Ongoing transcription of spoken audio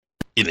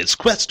In its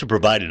quest to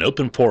provide an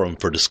open forum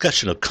for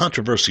discussion of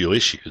controversial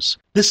issues,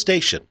 this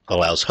station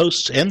allows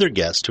hosts and their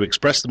guests to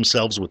express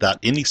themselves without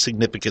any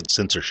significant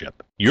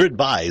censorship. You're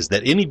advised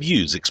that any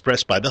views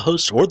expressed by the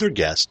hosts or their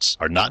guests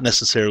are not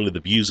necessarily the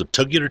views of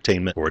Tug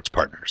Entertainment or its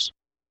partners.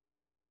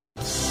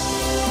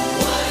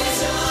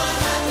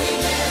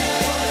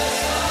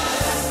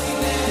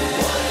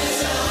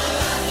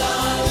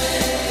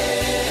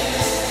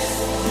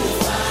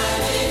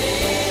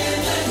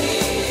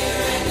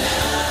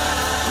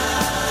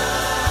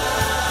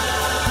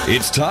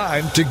 It's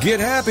time to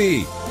get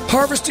happy.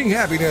 Harvesting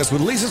Happiness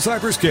with Lisa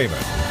Cypers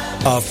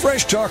Kamen. A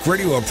fresh talk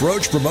radio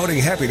approach promoting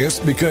happiness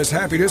because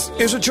happiness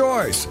is a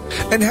choice.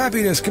 And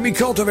happiness can be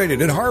cultivated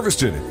and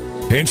harvested.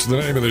 Hence the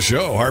name of the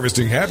show,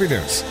 Harvesting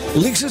Happiness.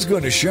 Lisa's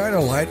going to shine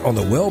a light on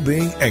the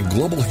well-being and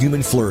global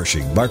human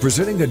flourishing by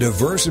presenting a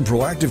diverse and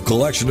proactive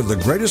collection of the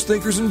greatest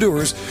thinkers and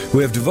doers who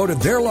have devoted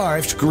their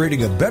lives to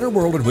creating a better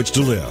world in which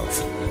to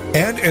live.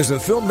 And as a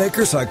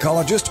filmmaker,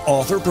 psychologist,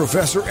 author,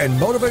 professor, and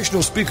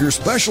motivational speaker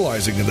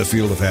specializing in the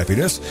field of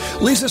happiness,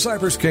 Lisa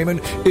Cypers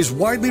Kamen is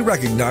widely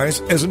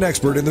recognized as an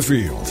expert in the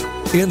field.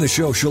 In the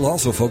show, she'll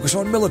also focus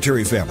on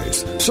military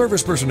families,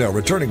 service personnel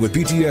returning with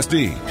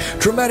PTSD,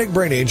 traumatic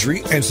brain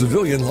injury, and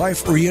civilian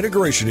life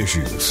reintegration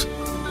issues.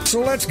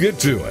 So let's get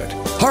to it.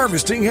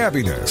 Harvesting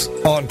Happiness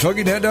on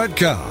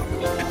TogiNet.com.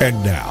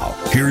 And now,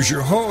 here's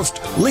your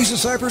host, Lisa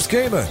Cypers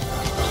Kamen.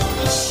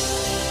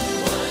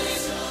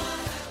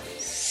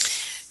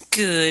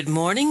 Good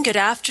morning, good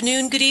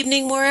afternoon, good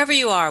evening, wherever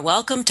you are.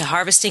 Welcome to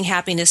Harvesting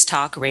Happiness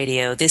Talk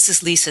Radio. This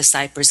is Lisa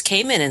Cypers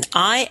Kamen, and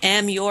I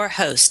am your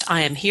host.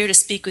 I am here to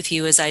speak with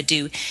you as I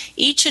do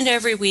each and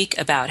every week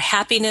about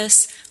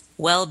happiness,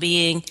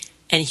 well-being,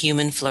 and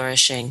human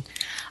flourishing.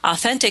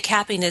 Authentic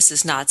happiness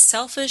is not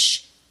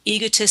selfish,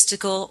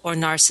 egotistical, or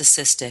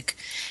narcissistic.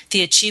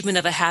 The achievement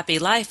of a happy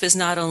life is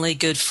not only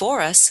good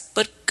for us,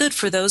 but good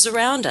for those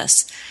around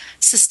us.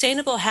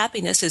 Sustainable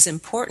happiness is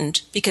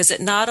important because it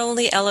not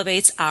only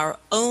elevates our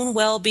own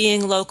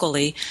well-being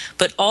locally,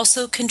 but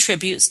also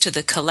contributes to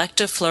the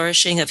collective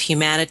flourishing of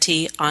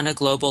humanity on a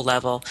global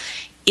level.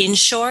 In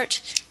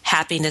short,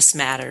 happiness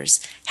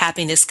matters.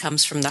 Happiness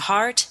comes from the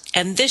heart,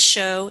 and this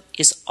show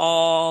is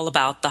all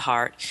about the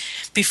heart.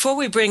 Before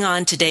we bring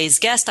on today's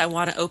guest, I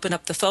want to open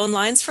up the phone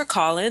lines for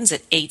call-ins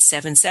at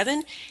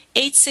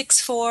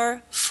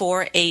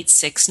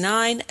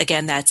 877-864-4869.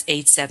 Again, that's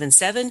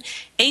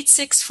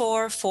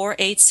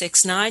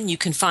 877-864-4869. You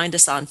can find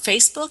us on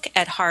Facebook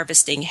at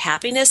Harvesting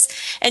Happiness,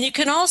 and you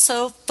can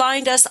also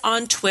find us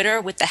on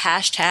Twitter with the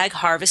hashtag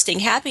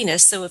Harvesting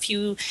Happiness. So if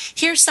you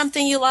hear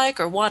something you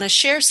like or want to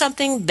share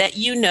something that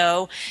you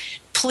know,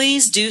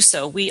 please do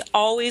so. We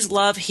always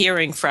love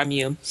hearing from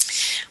you.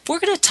 We're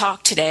going to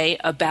talk today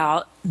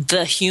about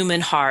the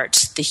human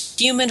heart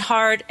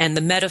and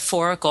the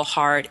metaphorical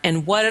heart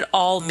and what it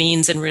all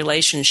means in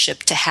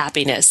relationship to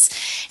happiness.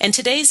 And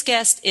today's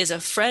guest is a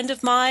friend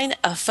of mine,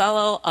 a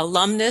fellow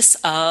alumnus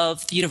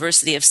of the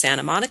University of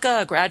Santa Monica,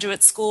 a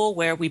graduate school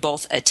where we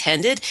both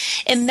attended,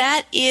 and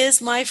that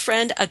is my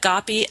friend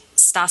Agapi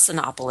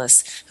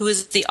Stasinopoulos, who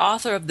is the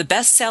author of the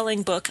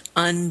best-selling book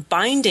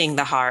Unbinding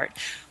the Heart,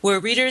 where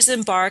readers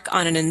embark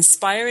on an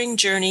inspiring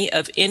journey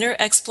of inner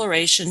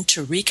exploration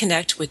to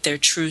reconnect with their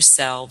true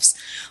selves.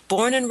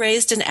 Born and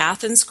raised in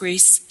Athens,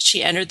 Greece,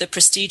 she entered the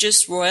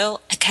prestigious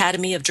Royal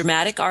Academy of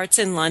Dramatic Arts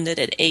in London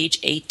at age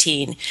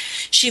 18.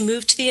 She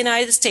moved to the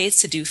United States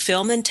to do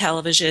film and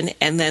television,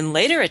 and then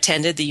later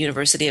attended the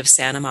University of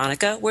Santa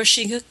Monica, where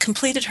she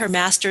completed her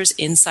master's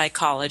in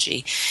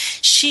psychology.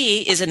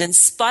 She is an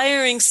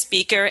inspiring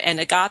speaker, and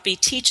Agapi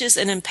teaches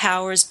and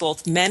empowers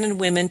both men and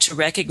women to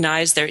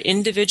recognize their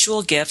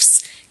individual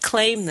gifts,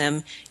 claim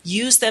them,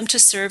 use them to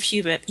serve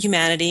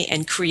humanity,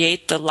 and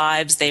create the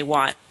lives they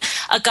want.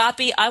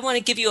 Agapi, I want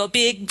to give you a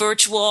big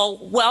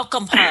virtual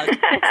welcome hug.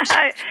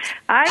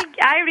 I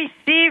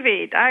receive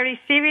it. I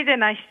receive it,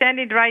 and I send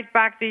it right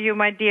back to you,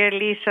 my dear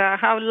Lisa.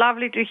 How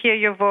lovely to hear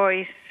your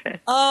voice.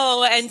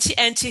 Oh,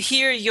 and to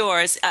hear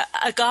yours.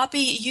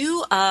 Agapi,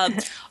 you are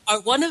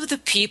one of the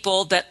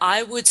people that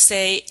I would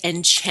say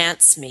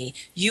enchants me.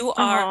 You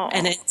are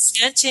an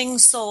enchanting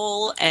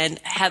soul and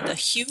have a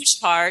huge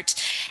heart,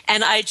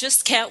 and I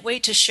just can't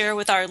wait to share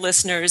with our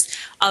listeners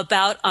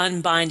about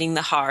Unbinding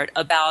the Heart,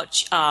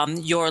 about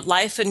your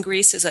life in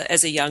Greece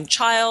as a young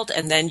child,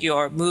 and then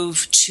your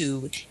move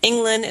to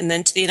England, and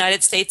then to the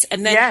United States,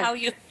 and then how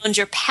you found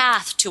your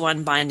path to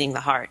Unbinding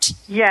the Heart.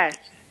 Yes.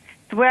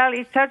 Well,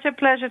 it's such a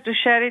pleasure to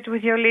share it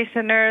with your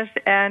listeners,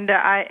 and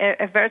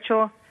a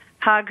virtual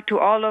hug to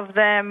all of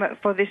them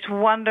for this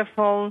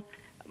wonderful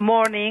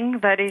morning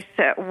that is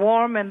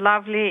warm and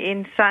lovely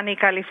in sunny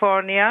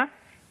California.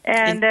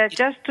 And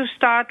just to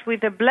start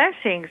with the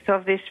blessings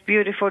of this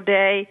beautiful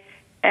day,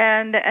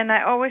 and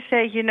I always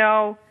say, you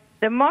know,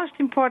 the most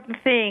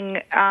important thing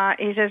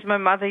is, as my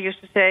mother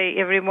used to say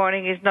every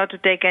morning, is not to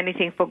take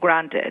anything for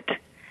granted.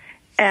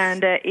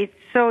 And it's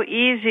so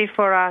easy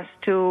for us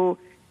to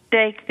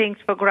take things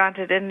for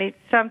granted, and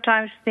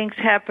sometimes things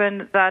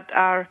happen that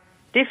are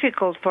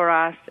difficult for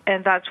us,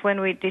 and that's when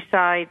we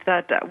decide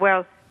that,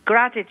 well,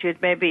 gratitude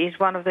maybe is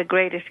one of the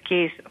greatest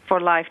keys for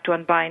life to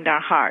unbind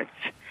our hearts.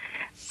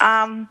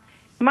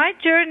 My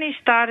journey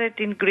started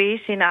in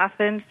Greece, in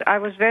Athens. I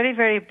was very,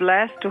 very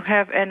blessed to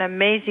have an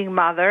amazing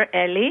mother,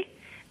 Ellie.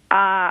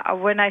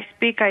 When I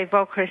speak, I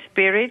evoke her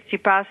spirit. She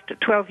passed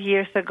 12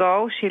 years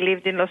ago. She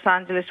lived in Los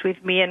Angeles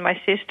with me and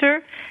my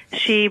sister.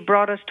 She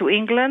brought us to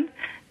England.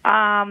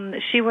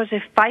 She was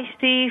a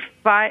feisty,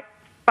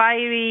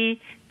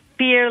 fiery,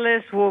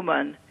 fearless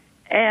woman.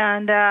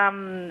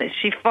 And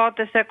she fought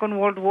the Second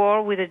World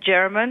War with the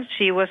Germans.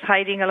 She was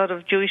hiding a lot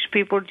of Jewish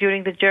people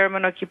during the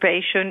German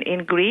occupation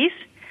in Greece.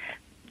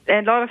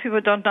 And a lot of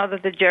people don't know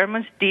that the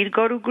Germans did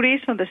go to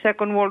Greece on the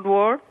Second World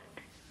War.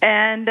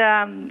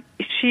 And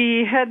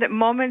she had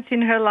moments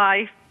in her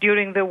life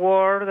during the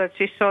war that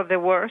she saw the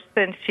worst,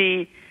 and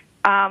she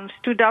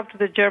stood up to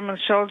the German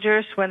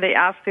soldiers when they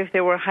asked if they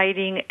were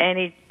hiding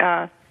any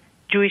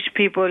Jewish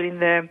people in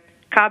the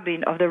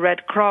cabin of the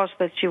Red Cross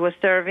that she was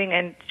serving,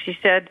 and she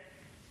said,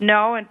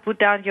 "No, and put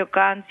down your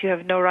guns. You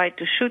have no right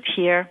to shoot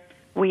here.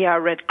 We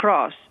are Red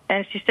Cross."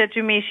 And she said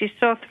to me, she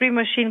saw 3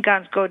 machine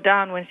guns go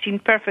down when she, in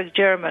perfect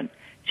German,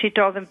 she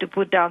told them to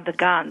put down the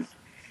guns.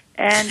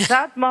 And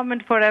that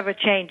moment forever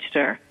changed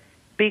her,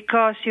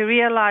 because she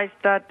realized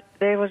that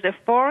there was a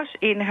force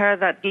in her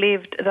that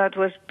lived that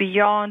was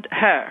beyond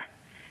her.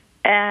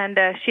 And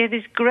she had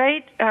this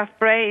great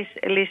phrase,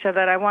 Lisa,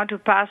 that I want to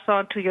pass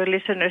on to your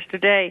listeners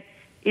today.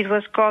 It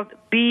was called,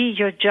 "Be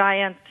your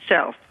giant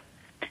self."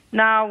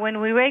 Now,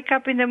 when we wake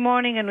up in the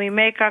morning and we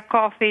make our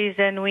coffees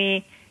and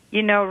we,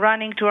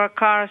 running to our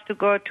cars to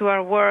go to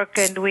our work,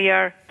 and we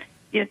are,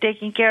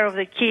 taking care of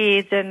the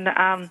kids, and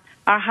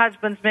our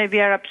husbands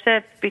maybe are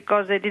upset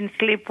because they didn't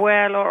sleep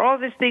well, or all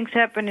these things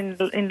happen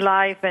in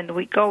life, and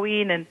we go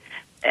in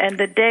and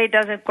the day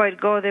doesn't quite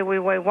go the way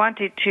we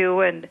want it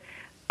to, and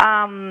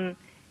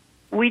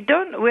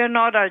we're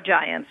not our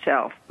giant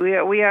self.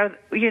 We are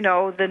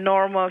the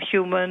normal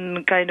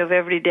human kind of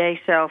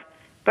everyday self.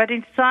 But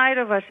inside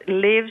of us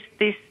lives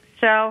this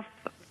self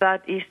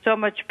that is so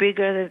much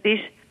bigger than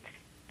this.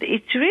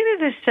 It's really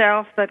the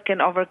self that can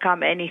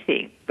overcome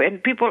anything.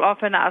 And people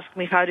often ask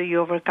me, how do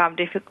you overcome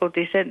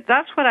difficulties? And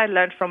that's what I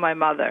learned from my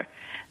mother.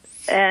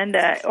 And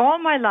all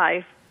my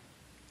life,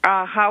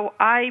 how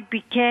I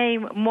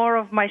became more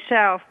of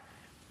myself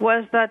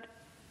was that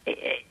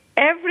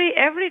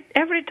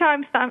every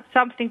time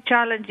something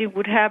challenging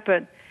would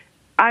happen,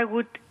 I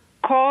would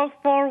call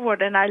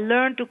forward, and I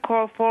learned to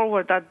call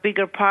forward that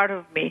bigger part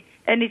of me.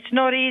 And it's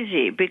not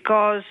easy,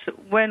 because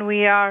when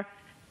we are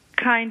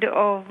kind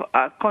of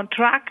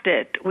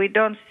contracted, we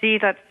don't see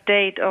that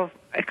state of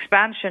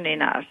expansion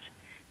in us.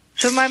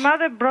 So my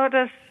mother brought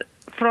us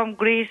from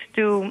Greece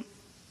to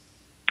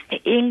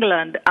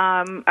England.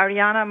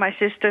 Ariana, my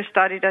sister,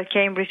 studied at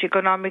Cambridge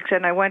Economics,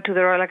 and I went to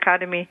the Royal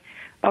Academy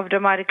of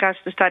Dramatic Arts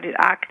to study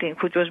acting,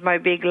 which was my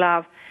big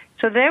love.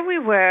 So there we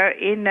were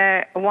in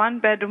a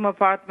one-bedroom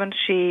apartment.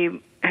 She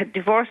had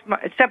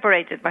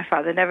separated my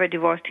father, never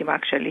divorced him,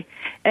 actually.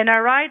 And I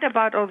write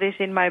about all this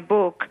in my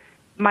book,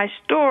 my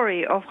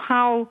story of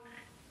how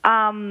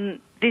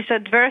these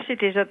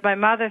adversities that my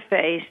mother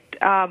faced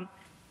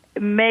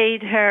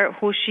made her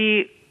who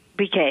she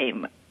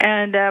became.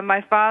 And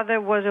my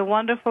father was a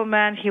wonderful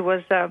man. He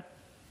was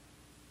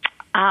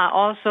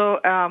also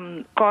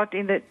caught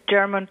in the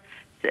German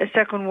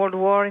Second World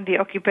War in the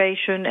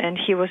occupation, and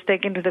he was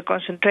taken to the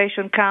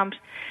concentration camps.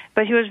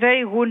 But he was a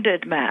very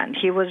wounded man.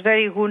 He was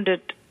very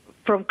wounded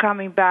from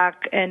coming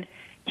back, and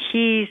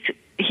he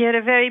had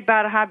a very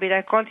bad habit.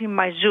 I called him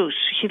my Zeus.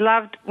 He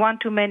loved one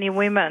too many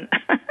women,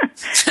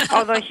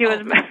 although he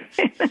was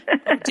married.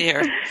 Oh,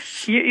 dear.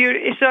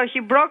 So he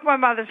broke my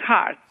mother's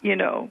heart,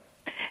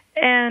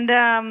 And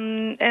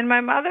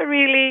my mother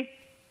really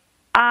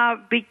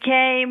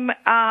became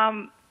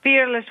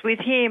fearless with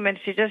him, and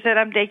she just said,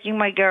 "I'm taking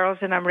my girls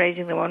and I'm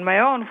raising them on my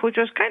own," which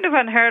was kind of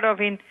unheard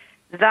of in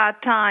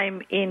that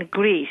time in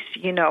Greece,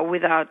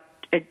 without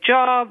a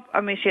job. I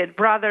mean, she had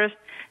brothers,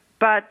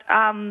 but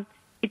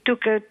it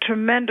took a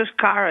tremendous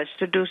courage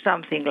to do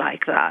something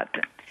like that.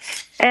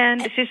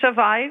 And she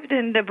survived,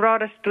 and they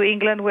brought us to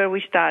England, where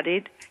we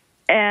studied,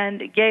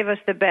 and gave us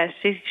the best.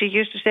 She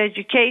used to say,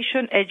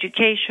 education,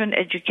 education,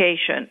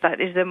 education.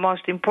 That is the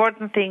most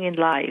important thing in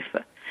life,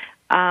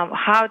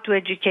 how to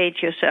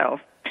educate yourself.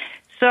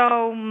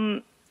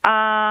 So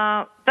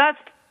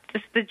that's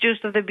just the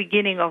gist of the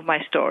beginning of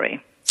my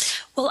story.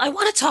 Well, I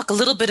want to talk a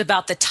little bit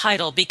about the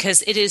title,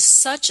 because it is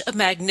such a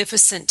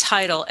magnificent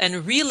title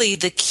and really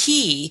the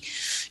key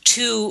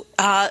to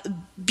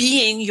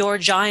being your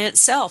giant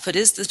self. It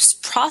is this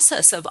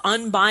process of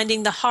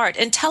unbinding the heart.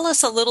 And tell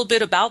us a little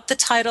bit about the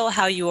title,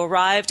 how you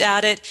arrived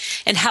at it,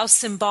 and how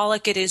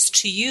symbolic it is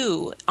to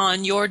you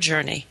on your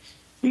journey.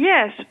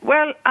 Yes.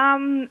 Well,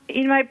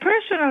 in my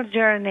personal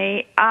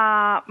journey,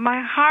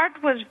 my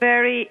heart was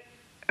very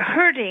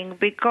hurting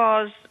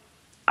because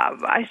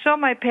I saw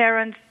my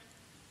parents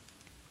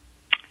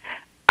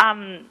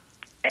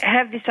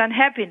have this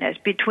unhappiness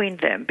between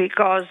them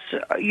because,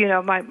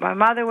 my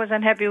mother was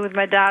unhappy with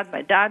my dad.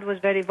 My dad was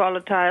very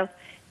volatile.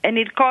 And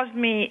it caused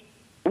me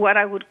what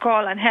I would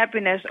call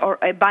unhappiness or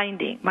a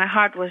binding. My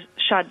heart was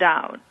shut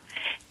down.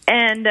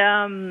 And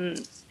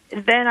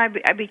then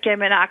I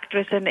became an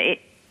actress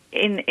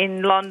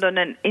in London,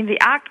 and in the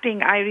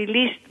acting I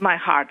released my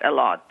heart a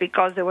lot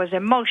because there was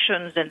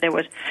emotions and there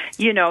was,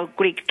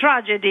 Greek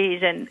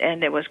tragedies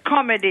and there was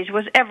comedies, it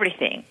was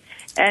everything.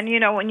 And,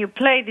 when you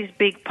play these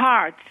big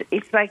parts,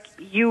 it's like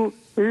you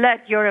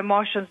let your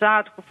emotions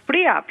out,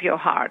 free up your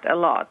heart a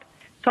lot.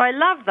 So I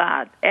love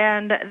that.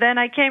 And then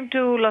I came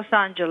to Los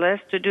Angeles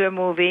to do a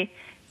movie,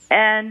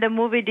 and the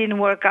movie didn't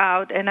work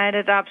out, and I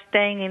ended up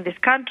staying in this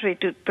country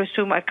to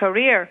pursue my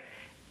career.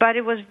 But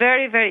it was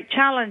very, very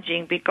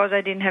challenging because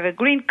I didn't have a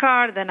green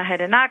card, then I had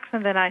an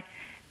accent,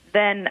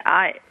 then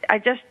I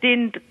just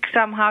didn't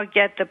somehow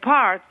get the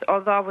parts,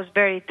 although I was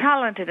very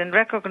talented and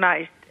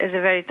recognized as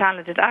a very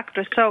talented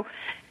actress. So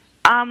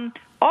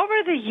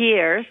over the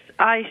years,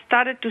 I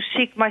started to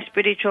seek my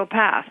spiritual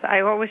path. I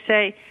always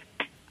say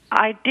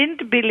I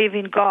didn't believe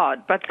in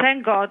God, but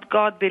thank God,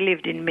 God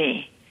believed in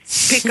me.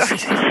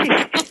 Because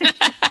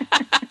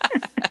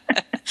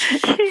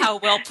how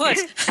well put.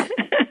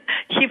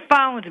 He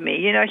found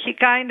me. He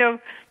kind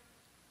of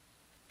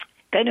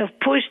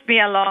pushed me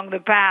along the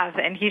path,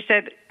 and he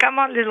said, "Come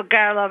on, little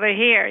girl, over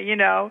here,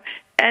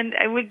 and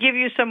I will give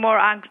you some more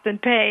angst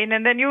and pain."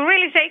 And then you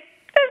really say,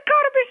 "There's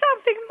got to be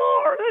something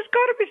more. There's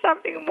got to be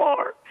something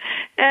more."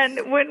 And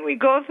when we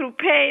go through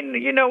pain,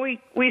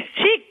 we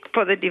seek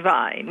for the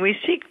divine. We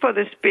seek for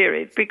the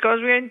spirit because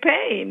we're in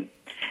pain.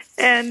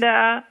 And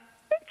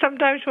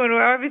sometimes when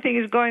everything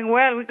is going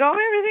well, we go,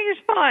 everything is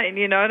fine.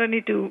 I don't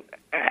need to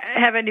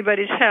have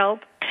anybody's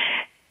help.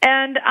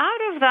 And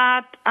out of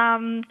that,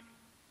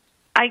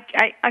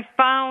 I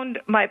found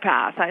my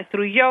path.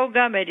 Through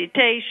yoga,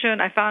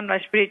 meditation, I found my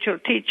spiritual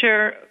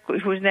teacher,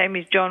 whose name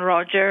is John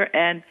Roger,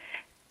 and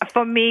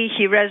for me,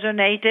 he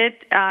resonated.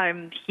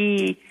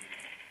 He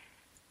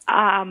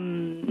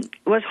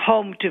was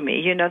home to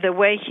me. The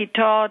way he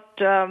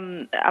taught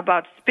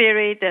about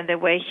spirit and the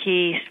way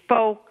he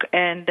spoke,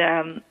 and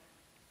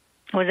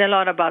was a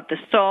lot about the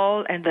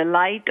soul and the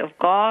light of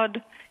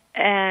God.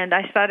 And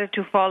I started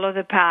to follow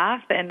the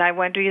path, and I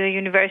went to the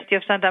University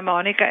of Santa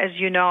Monica, as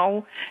you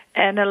know,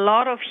 and a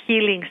lot of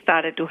healing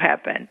started to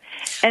happen.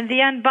 And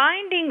the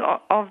unbinding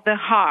of the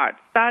heart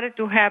started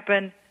to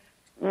happen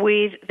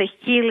with the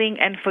healing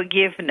and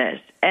forgiveness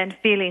and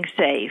feeling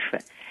safe.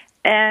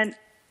 And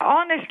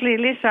honestly,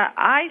 Lisa,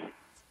 I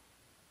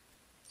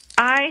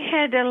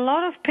had a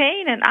lot of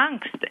pain and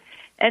angst.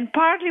 And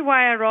partly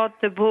why I wrote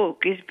the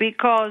book is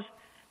because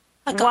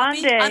Agapi,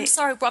 one day... I'm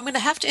sorry, I'm going to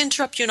have to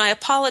interrupt you, and I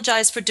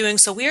apologize for doing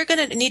so. We are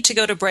going to need to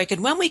go to break,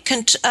 and when we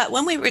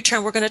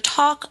return, we're going to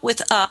talk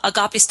with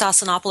Agapi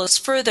Stassinopoulos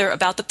further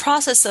about the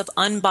process of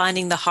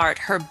unbinding the heart,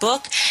 her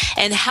book,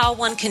 and how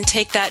one can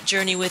take that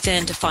journey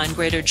within to find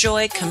greater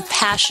joy,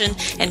 compassion,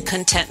 and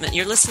contentment.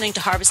 You're listening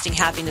to Harvesting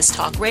Happiness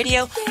Talk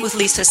Radio with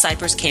Lisa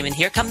Cypers Kamen.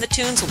 Here come the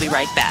tunes. We'll be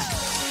right back.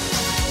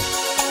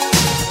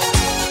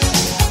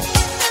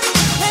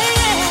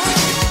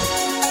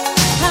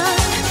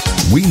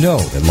 We know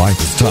that life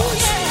is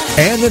tough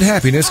and that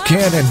happiness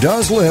can and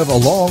does live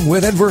along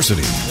with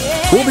adversity.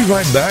 We'll be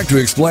right back to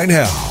explain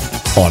how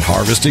on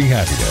Harvesting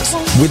Happiness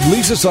with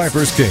Lisa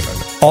Cypers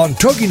Kamen on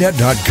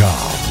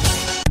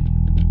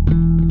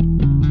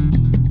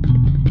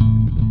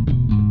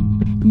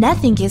TogiNet.com.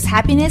 Nothing gives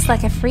happiness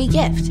like a free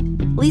gift.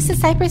 Lisa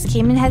Cypers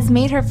Kamen has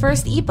made her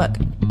first ebook,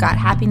 Got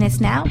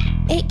Happiness Now?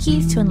 8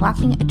 Keys to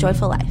Unlocking a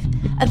Joyful Life,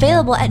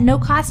 available at no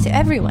cost to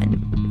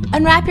everyone.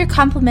 Unwrap your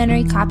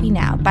complimentary copy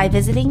now by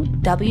visiting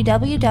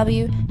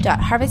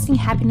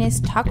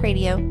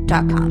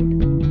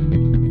www.harvestinghappinesstalkradio.com.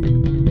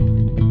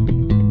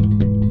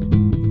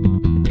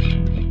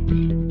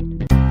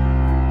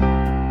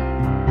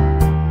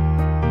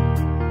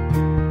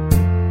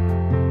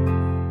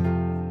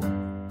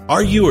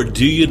 Are you or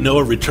do you know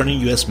a returning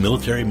U.S.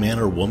 military man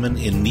or woman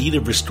in need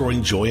of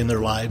restoring joy in their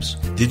lives?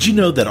 Did you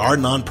know that our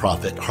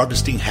nonprofit,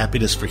 Harvesting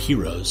Happiness for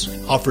Heroes,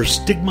 offers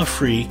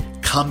stigma-free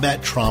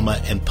combat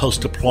trauma and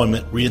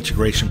post-deployment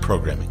reintegration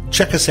programming?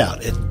 Check us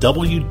out at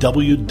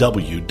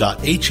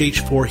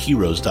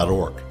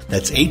www.hh4heroes.org.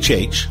 That's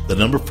HH, the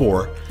number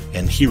 4,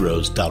 and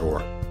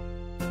heroes.org.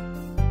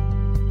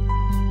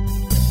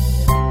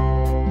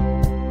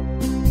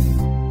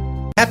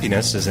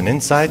 Happiness is an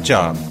inside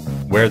job.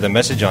 Wear the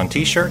message on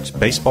t-shirts,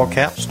 baseball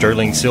caps,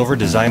 sterling silver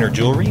designer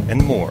jewelry,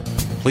 and more.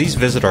 Please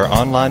visit our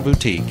online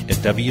boutique at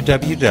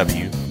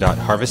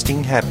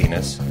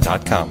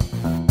www.harvestinghappiness.com.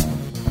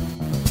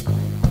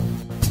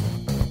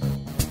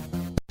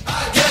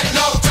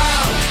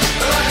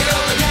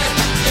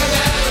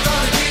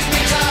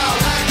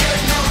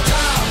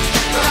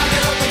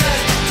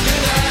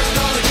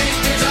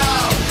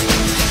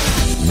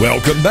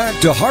 Welcome back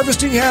to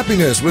Harvesting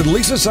Happiness with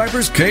Lisa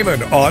Cypers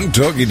Kamen on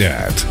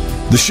TogiNet.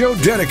 The show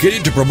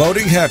dedicated to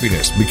promoting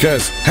happiness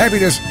because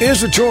happiness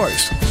is a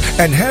choice,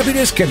 and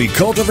happiness can be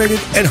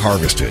cultivated and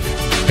harvested.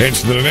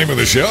 Hence the name of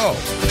the show.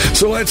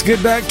 So let's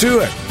get back to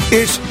it.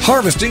 It's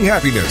Harvesting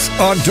Happiness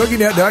on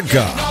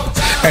TogiNet.com.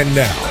 And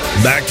now,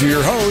 back to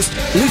your host,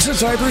 Lisa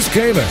Cypers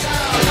Kamen.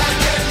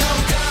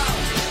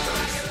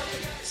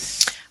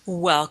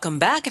 Welcome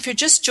back. If you're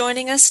just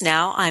joining us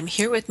now, I'm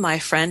here with my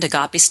friend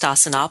Agapi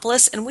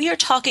Stasinopoulos, and we are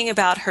talking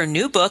about her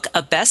new book,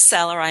 a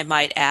bestseller, I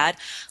might add,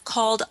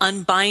 called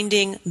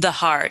Unbinding the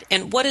Heart.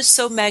 And what is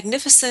so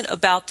magnificent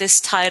about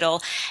this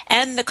title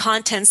and the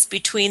contents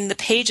between the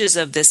pages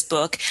of this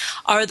book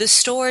are the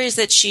stories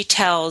that she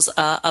tells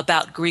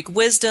about Greek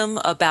wisdom,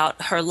 about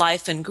her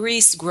life in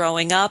Greece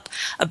growing up,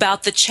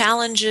 about the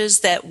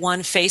challenges that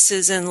one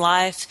faces in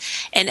life,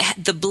 and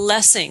the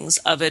blessings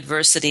of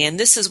adversity. And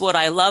this is what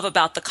I love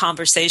about the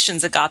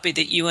conversations, Agapi,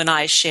 that you and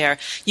I share.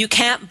 You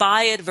can't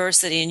buy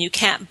adversity, and you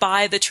can't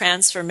buy the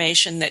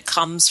transformation that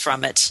comes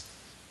from it.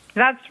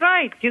 That's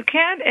right. You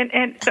can't.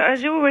 And so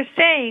as you were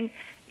saying,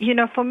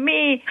 for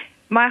me,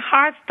 my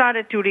heart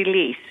started to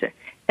release.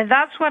 And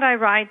that's what I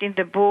write in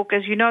the book.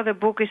 As you know, the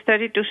book is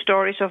 32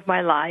 stories of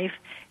my life.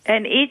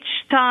 And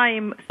each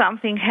time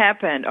something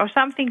happened or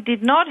something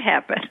did not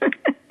happen,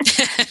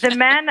 the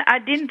man I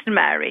didn't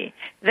marry,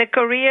 the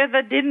career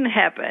that didn't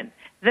happen,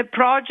 the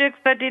projects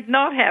that did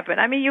not happen.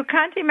 I mean, you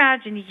can't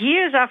imagine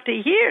years after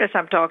years,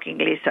 I'm talking,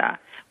 Lisa,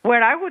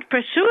 where I would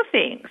pursue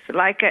things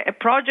like a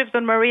project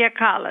on Maria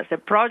Callas, a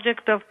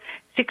project of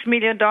 $6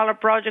 million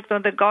project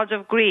on the gods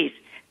of Greece,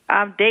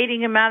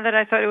 dating a man that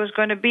I thought it was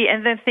going to be,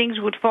 and then things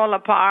would fall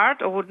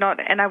apart or would not,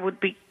 and I would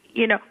be,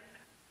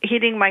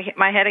 hitting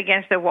my head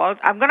against the wall.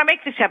 I'm going to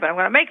make this happen. I'm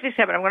going to make this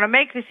happen. I'm going to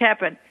make this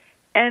happen.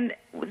 And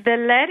the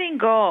letting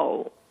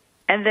go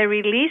and the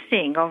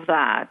releasing of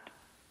that,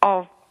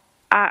 of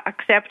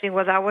accepting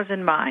what that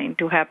wasn't mine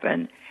to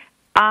happen,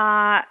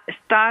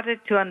 started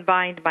to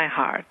unbind my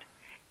heart.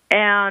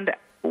 And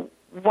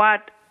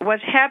what was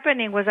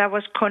happening was I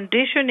was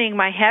conditioning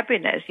my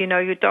happiness.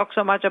 You talk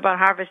so much about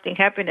harvesting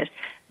happiness,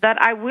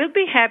 that I will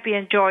be happy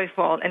and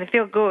joyful and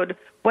feel good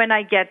when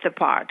I get the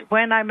part,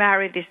 when I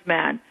marry this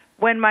man,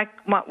 when my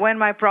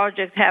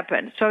project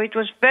happened. So it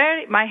was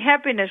my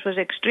happiness was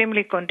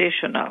extremely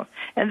conditional.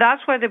 And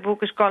that's why the book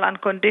is called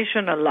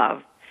Unconditional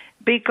Love.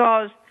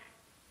 Because,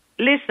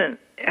 listen,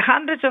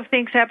 hundreds of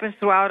things happen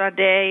throughout our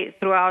day,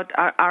 throughout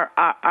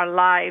our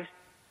lives,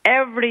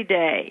 every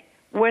day,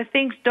 where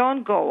things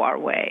don't go our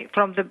way,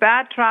 from the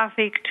bad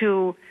traffic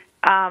to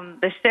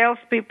the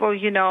salespeople,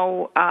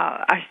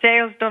 our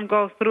sales don't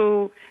go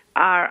through,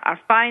 our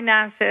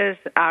finances,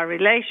 our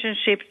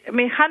relationships,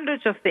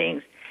 hundreds of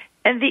things.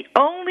 And the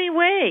only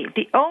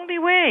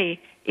way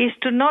is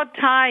to not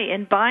tie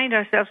and bind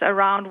ourselves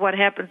around what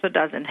happens or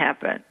doesn't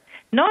happen.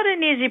 Not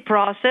an easy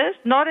process,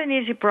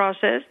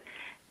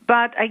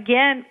 but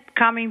again,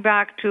 coming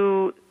back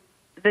to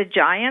the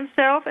giant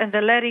self and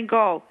the letting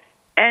go.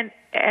 And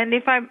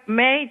if I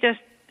may just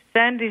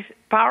send this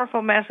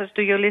powerful message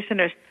to your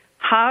listeners,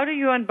 how do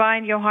you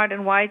unbind your heart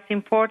and why it's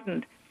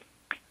important?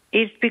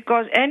 It's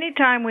because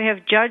anytime we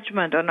have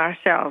judgment on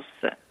ourselves,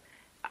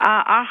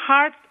 our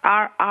hearts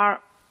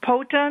are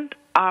potent,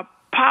 are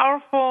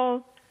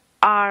powerful,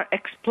 are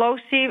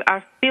explosive,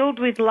 are filled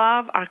with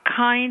love, are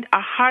kind.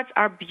 Our hearts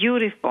are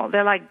beautiful.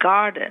 They're like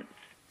gardens.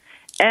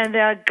 And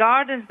there are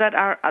gardens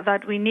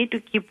that we need to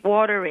keep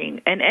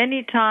watering. And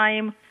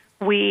anytime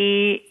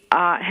we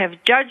have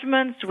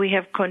judgments, we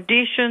have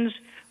conditions,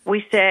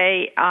 we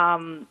say,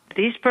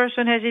 this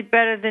person has it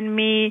better than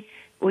me,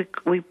 we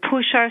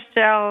push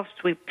ourselves,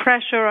 we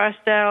pressure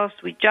ourselves,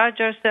 we judge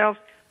ourselves,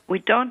 we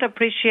don't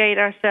appreciate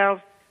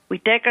ourselves, we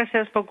take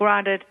ourselves for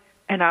granted,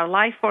 and our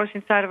life force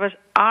inside of us,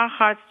 our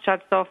heart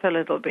shuts off a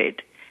little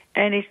bit.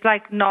 And it's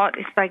like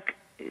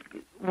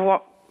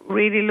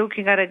really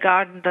looking at a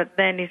garden that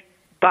then is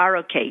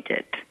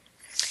barricaded.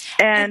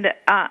 And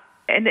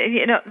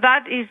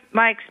that is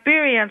my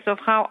experience of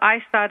how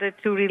I started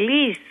to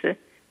release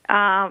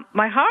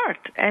my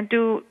heart and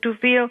to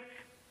feel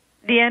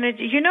the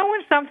energy.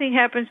 When something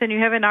happens and you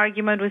have an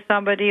argument with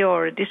somebody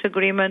or a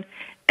disagreement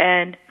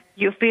and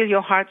you feel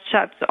your heart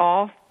shuts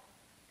off,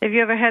 have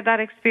you ever had that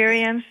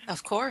experience?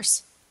 Of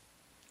course.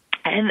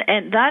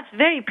 And that's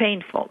very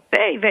painful,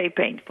 very, very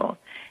painful.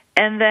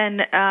 And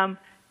then, a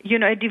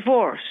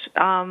divorce,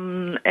 a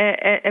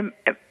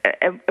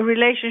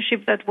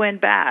relationship that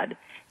went bad.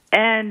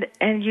 And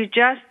you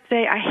just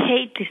say, I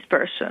hate this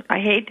person,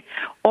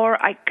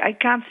 or I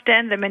can't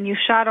stand them, and you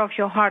shut off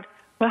your heart.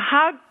 Well,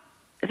 how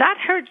that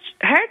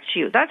hurts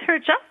you. That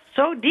hurts us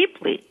so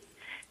deeply,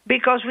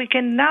 because we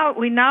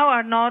now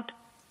are not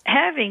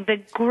having the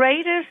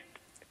greatest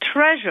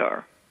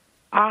treasure,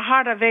 our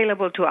heart,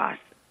 available to us.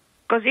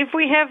 Because if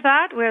we have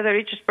that, we're the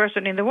richest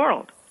person in the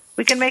world.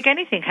 We can make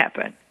anything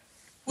happen.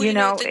 It's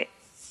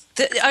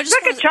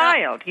like a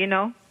child,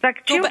 It's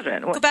like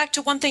children. Go back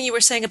to one thing you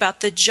were saying about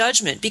the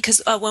judgment,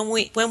 because when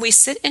we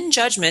sit in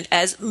judgment,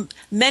 as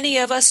many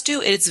of us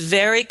do, it's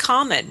very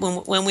common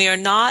when we are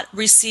not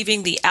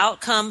receiving the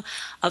outcome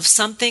of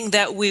something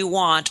that we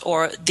want,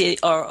 or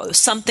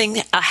something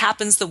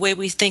happens the way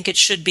we think it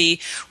should be,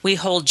 we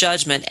hold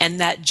judgment, and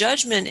that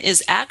judgment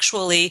is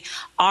actually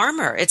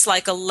armor. It's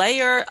like a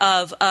layer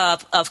of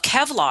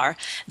Kevlar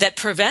that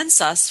prevents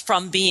us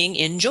from being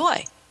in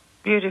joy.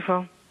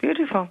 Beautiful.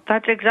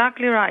 That's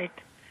exactly right.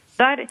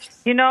 Then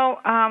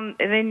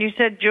you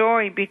said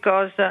joy,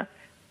 because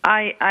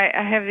I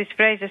have this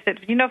phrase. I said,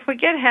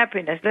 forget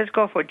happiness. Let's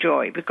go for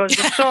joy, because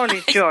the soul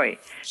is joy.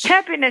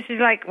 Happiness is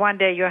like one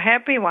day you're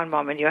happy, one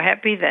moment you're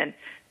happy, then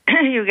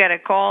you get a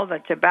call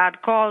that's a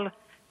bad call.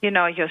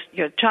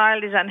 Your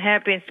child is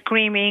unhappy and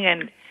screaming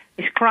and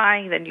is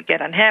crying, then you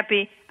get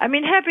unhappy. I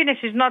mean, happiness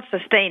is not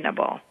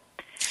sustainable.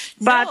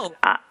 But,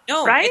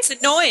 no, right? It's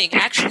annoying.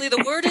 Actually,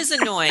 the word is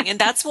annoying, and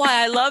that's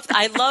why I love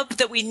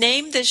that we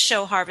named this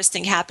show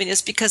Harvesting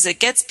Happiness, because it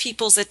gets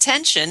people's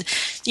attention.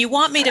 You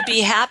want me to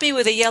be happy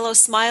with a yellow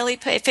smiley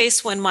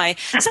face when my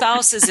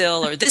spouse is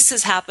ill, or this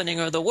is happening,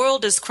 or the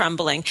world is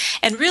crumbling.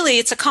 And really,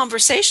 it's a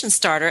conversation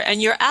starter,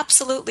 and you're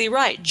absolutely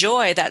right.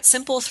 Joy, that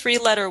simple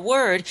 3-letter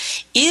word,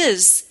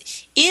 is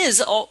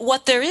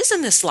what there is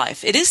in this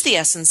life. It is the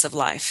essence of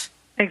life.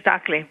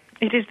 Exactly.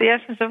 It is the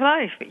essence of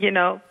life,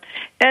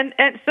 And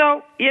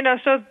so,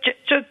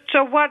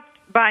 so what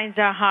binds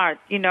our heart,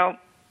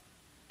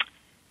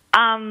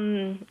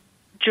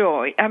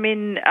 joy. I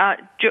mean,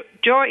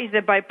 joy is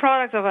the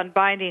byproduct of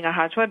unbinding our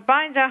hearts. What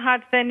binds our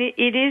hearts, then,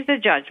 it is the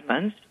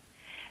judgments.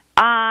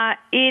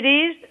 It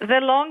is the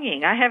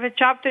longing. I have a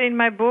chapter in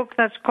my book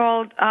that's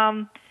called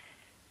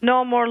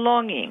No More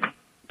Longing,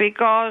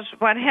 because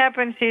what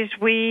happens is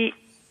we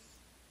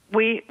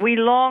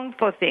long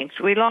for things.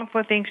 We long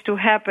for things to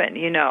happen,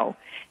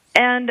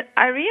 And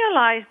I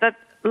realized that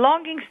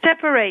longing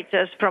separates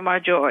us from our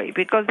joy,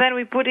 because then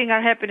we're putting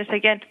our happiness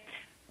again.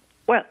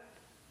 Well,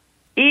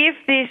 if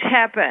this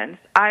happens,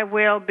 I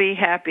will be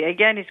happy.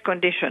 Again, it's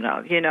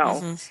conditional,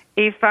 Mm-hmm.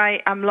 If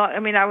I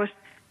was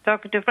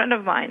talking to a friend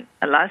of mine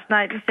last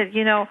night. He said,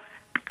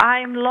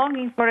 I'm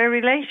longing for a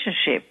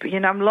relationship.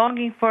 I'm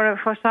longing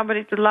for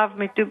somebody to love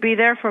me, to be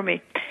there for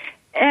me.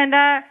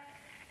 And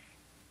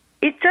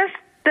it just,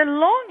 the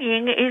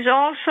longing is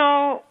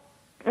also,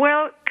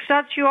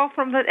 shuts you off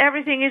from that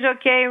everything is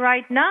okay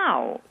right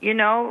now.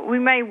 We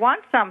may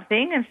want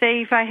something and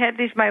say, if I had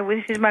this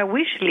is my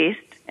wish list,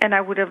 and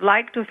I would have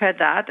liked to have had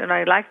that, and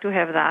I'd like to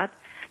have that.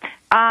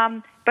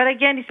 But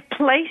again, it's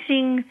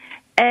placing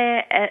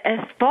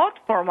a thought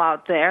form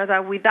out there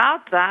that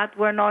without that,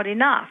 we're not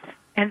enough.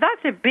 And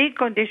that's a big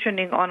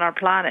conditioning on our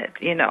planet,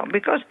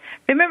 because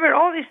remember,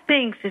 all these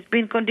things has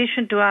been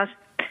conditioned to us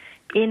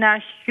in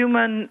our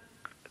human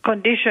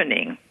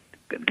conditioning.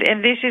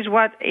 And this is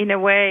what, in a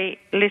way,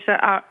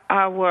 Lisa,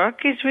 our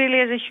work is really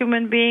as a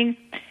human being,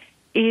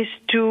 is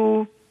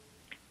to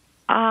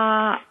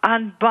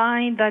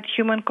unbind that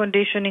human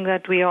conditioning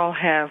that we all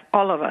have,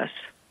 all of us.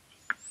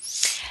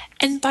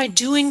 And by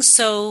doing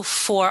so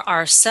for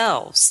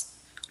ourselves,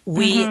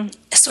 we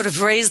sort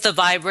of raise the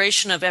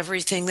vibration of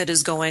everything that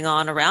is going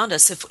on around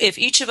us. If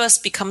each of us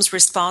becomes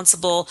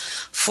responsible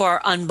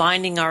for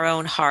unbinding our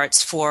own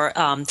hearts, for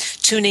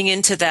tuning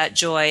into that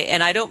joy,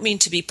 and I don't mean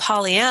to be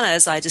Pollyanna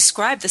as I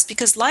describe this,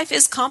 because life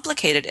is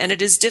complicated and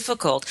it is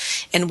difficult,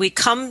 and we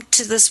come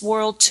to this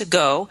world to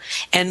go,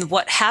 and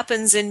what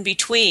happens in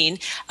between.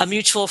 A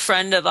mutual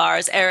friend of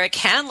ours, Eric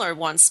Handler,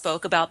 once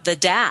spoke about the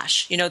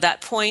dash,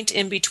 that point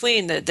in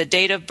between, the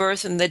date of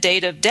birth and the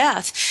date of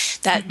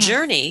death, that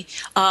journey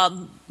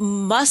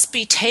must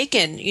be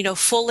taken,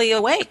 fully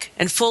awake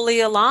and fully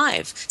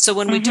alive. So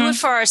when we do it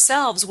for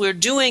ourselves, we're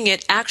doing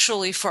it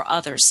actually for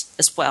others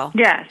as well.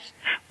 Yes.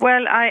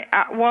 Well,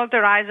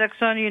 Walter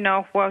Isaacson, who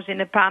was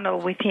in a panel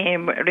with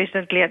him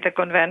recently at the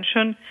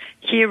convention,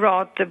 he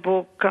wrote the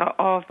book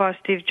of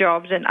Steve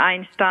Jobs and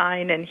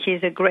Einstein, and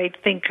he's a great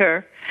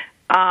thinker,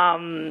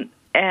 and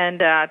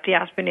at the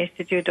Aspen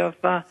Institute of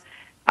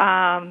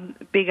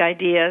Big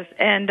Ideas.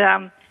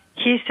 And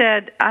he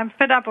said, I'm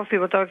fed up of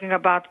people talking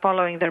about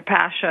following their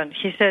passion.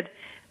 He said,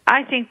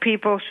 I think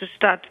people should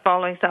start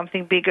following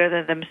something bigger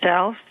than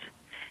themselves,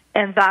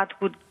 and that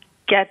would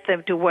get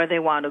them to where they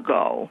want to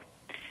go.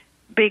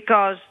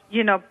 Because,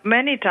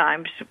 many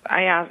times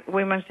I ask,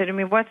 women say to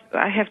me,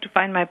 I have to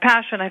find my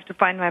passion, I have to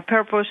find my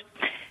purpose.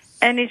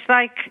 And it's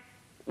like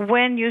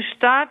when you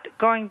start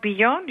going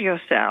beyond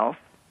yourself,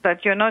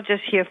 that you're not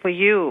just here for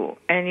you,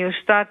 and you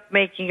start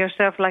making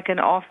yourself like an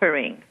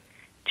offering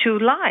to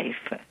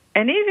life,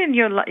 and even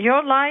your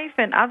life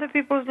and other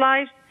people's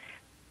lives,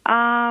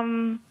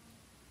 then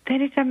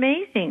it's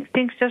amazing.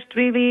 Things just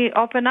really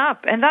open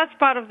up. And that's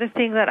part of the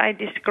thing that I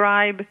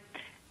describe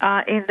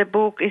in the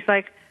book, is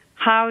like,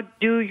 how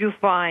do you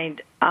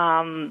find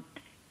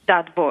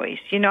that voice?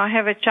 I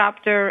have a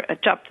chapter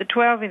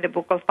 12 in the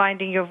book of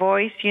Finding Your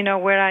Voice,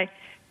 where I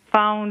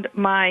found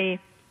my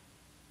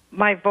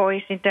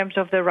voice in terms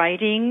of the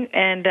writing,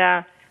 and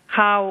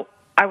how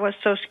I was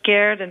so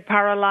scared and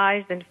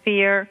paralyzed and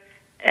fear.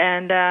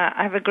 And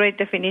I have a great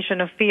definition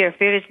of fear.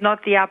 Fear is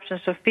not the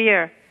absence of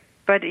fear,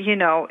 but,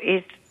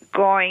 it's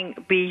going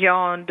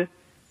beyond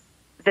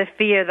the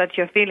fear that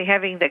you're feeling,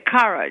 having the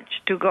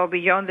courage to go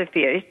beyond the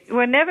fear.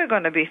 We're never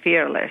going to be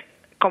fearless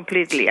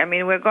completely. I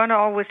mean, we're going to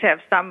always have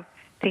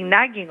something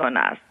nagging on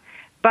us.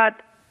 But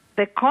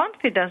the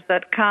confidence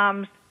that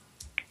comes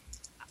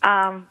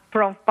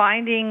from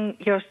finding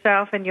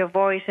yourself and your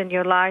voice in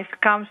your life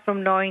comes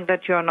from knowing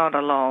that you're not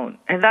alone.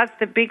 And that's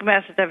the big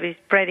message that is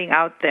spreading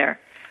out there.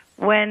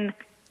 When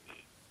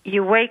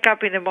you wake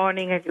up in the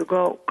morning and you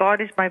go,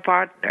 God is my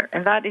partner.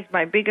 And that is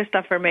my biggest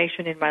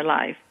affirmation in my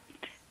life.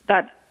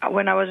 That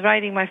when I was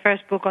writing my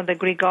first book on the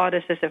Greek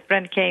goddesses, a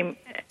friend came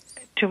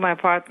to my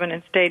apartment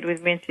and stayed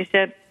with me, and she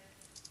said,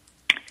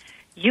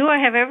 you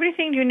have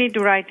everything you need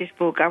to write this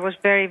book. I was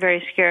very,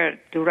 very scared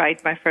to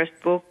write my first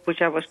book,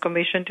 which I was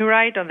commissioned to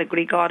write on the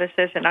Greek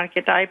goddesses and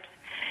archetypes,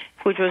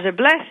 which was a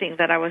blessing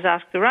that I was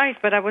asked to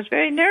write, but I was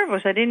very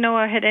nervous. I didn't know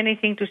I had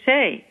anything to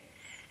say.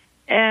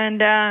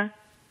 And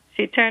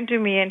she turned to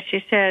me and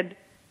she said,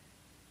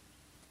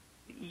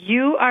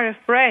 you are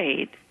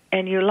afraid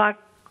and you lack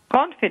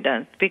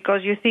confidence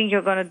because you think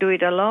you're going to do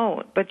it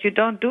alone, but you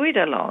don't do it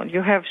alone.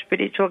 You have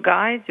spiritual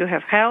guides, you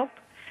have help,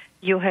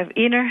 you have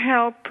inner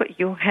help,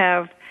 you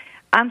have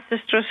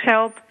ancestors'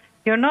 help.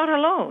 You're not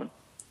alone.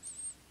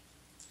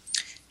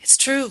 It's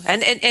true.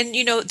 And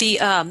you know, the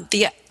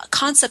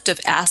concept of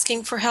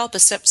asking for help,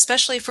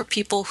 especially for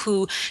people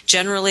who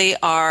generally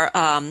are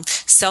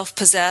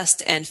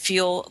self-possessed and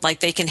feel like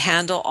they can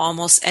handle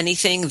almost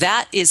anything,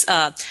 that is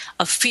a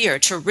fear.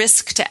 To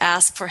risk to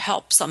ask for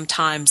help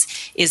sometimes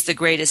is the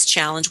greatest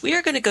challenge. We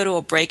are going to go to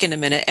a break in a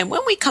minute, and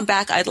when we come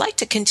back, I'd like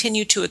to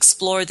continue to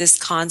explore this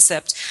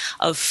concept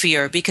of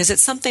fear, because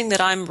it's something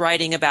that I'm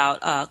writing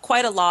about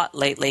quite a lot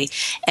lately,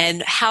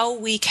 and how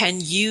we can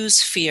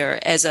use fear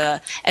as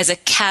a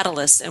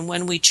catalyst. And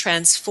when we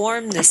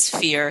transform this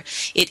fear,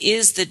 it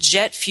is the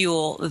jet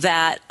fuel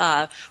that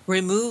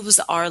removes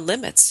our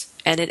limits,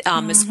 and it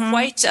is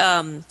quite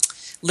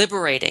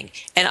liberating.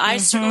 And I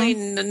certainly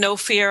know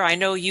fear. I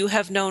know you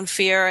have known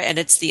fear, and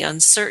it's the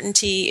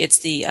uncertainty. It's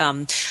the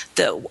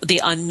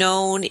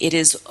unknown. It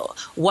is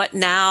what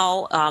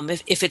now?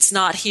 If it's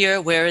not here,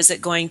 where is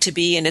it going to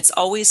be? And it's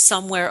always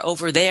somewhere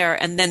over there.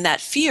 And then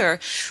that fear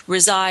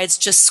resides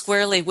just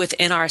squarely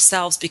within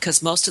ourselves,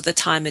 because most of the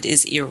time it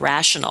is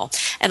irrational.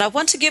 And I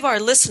want to give our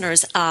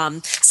listeners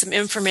some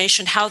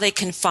information how they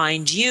can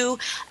find you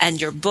and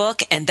your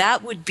book, and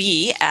that would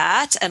be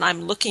at, and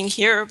I'm looking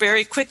here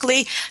very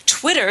quickly,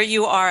 Twitter.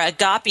 You are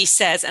Agape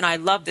Says, and I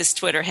love this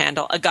Twitter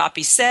handle,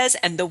 Agape Says,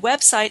 and the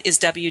website is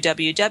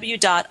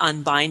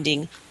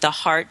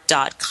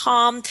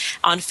www.unbindingtheheart.com.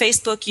 On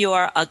Facebook, you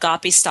are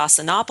Agape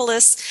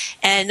Stasinopoulos,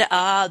 and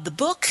the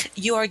book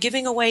you are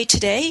giving away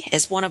today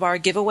is one of our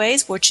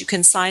giveaways, which you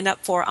can sign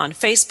up for on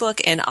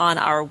Facebook, and on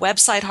our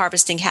website,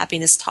 Harvesting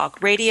Happiness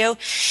Talk Radio,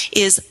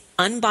 is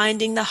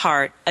Unbinding the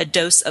Heart, a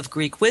dose of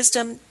Greek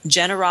wisdom,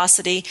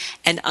 generosity,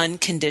 and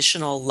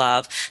unconditional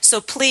love.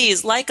 So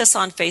please like us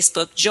on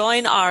Facebook,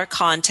 join our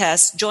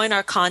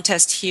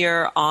contest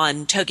here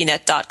on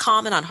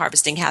TogiNet.com and on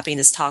Harvesting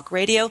Happiness Talk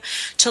Radio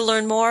to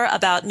learn more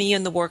about me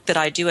and the work that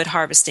I do at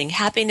Harvesting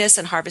Happiness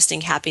and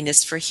Harvesting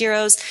Happiness for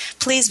Heroes.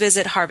 Please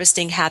visit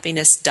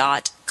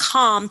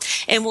harvestinghappiness.com,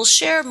 and we'll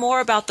share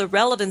more about the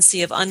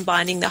relevancy of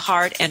unbinding the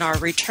heart and our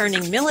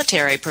returning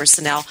military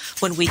personnel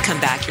when we come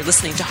back. You're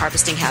listening to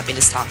Harvesting Happiness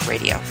Talk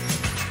Radio.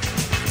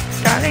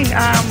 Darling,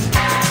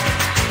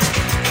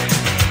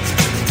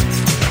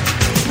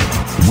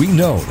 we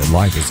know that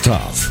life is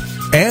tough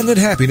and that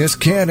happiness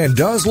can and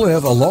does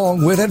live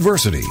along with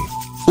adversity.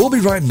 We'll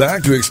be right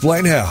back to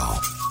explain how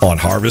on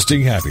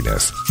Harvesting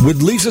Happiness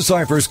with Lisa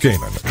Cypers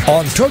Kamen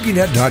on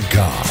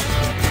TogiNet.com.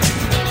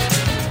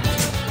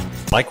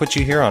 Like what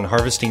you hear on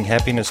Harvesting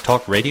Happiness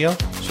Talk Radio?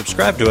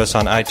 Subscribe to us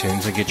on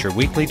iTunes and get your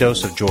weekly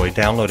dose of joy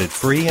downloaded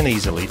free and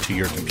easily to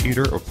your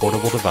computer or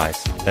portable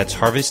device. That's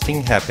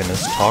Harvesting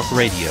Happiness Talk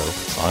Radio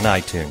on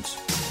iTunes.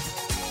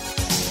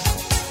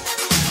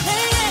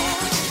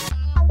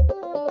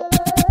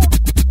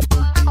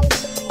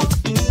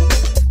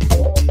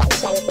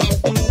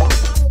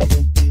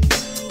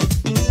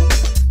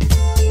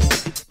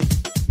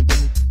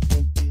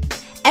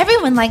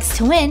 Everyone likes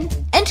to win.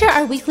 Enter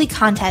our weekly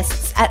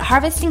contests at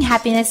Harvesting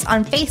Happiness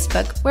on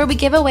Facebook, where we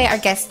give away our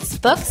guests'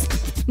 books,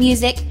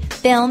 music,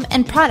 film,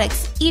 and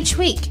products each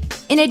week.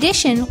 In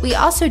addition, we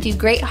also do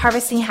great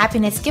Harvesting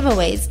Happiness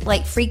giveaways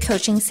like free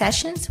coaching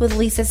sessions with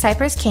Lisa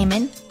Cypers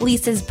Kamen,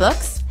 Lisa's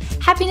books,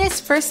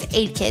 Happiness First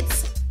Aid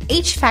Kits,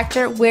 H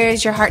Factor Where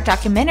Is Your Heart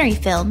documentary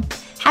film,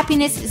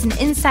 Happiness is an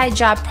Inside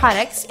Job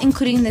products,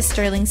 including the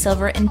Sterling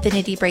Silver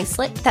Infinity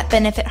Bracelet that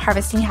benefit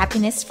Harvesting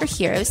Happiness for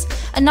Heroes,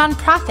 a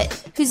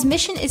nonprofit whose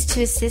mission is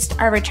to assist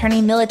our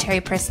returning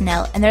military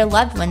personnel and their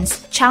loved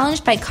ones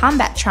challenged by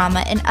combat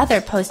trauma and other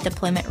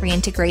post-deployment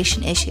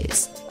reintegration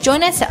issues.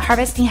 Join us at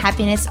Harvesting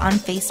Happiness on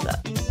Facebook.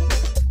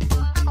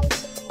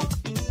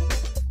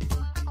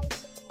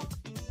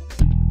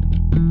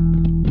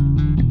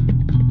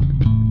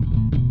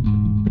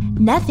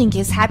 Nothing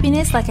gives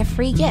happiness like a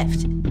free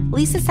gift.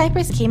 Lisa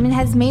Cypers Kamen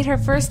has made her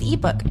first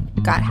ebook,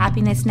 Got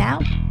Happiness Now?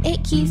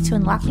 8 Keys to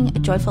Unlocking a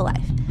Joyful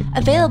Life,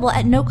 available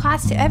at no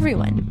cost to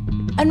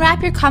everyone.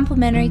 Unwrap your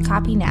complimentary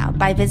copy now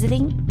by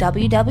visiting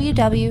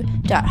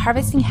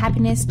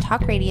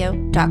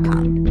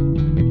www.harvestinghappinesstalkradio.com.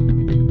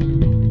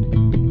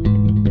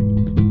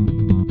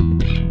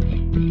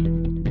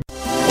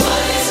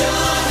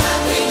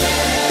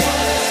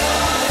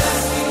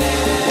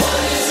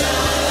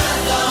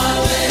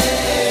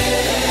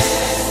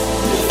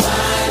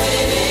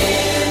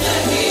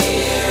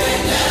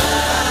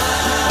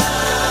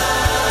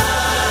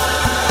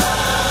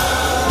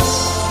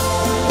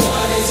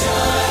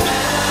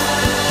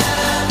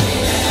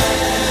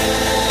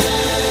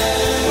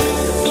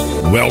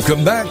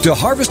 Welcome back to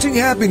Harvesting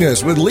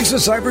Happiness with Lisa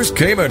Cypers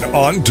Kamen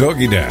on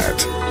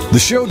TogiNet, the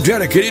show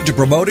dedicated to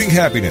promoting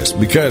happiness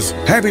because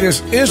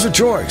happiness is a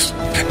choice,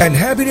 and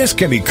happiness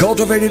can be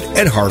cultivated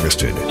and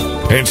harvested.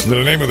 Hence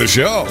the name of the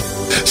show.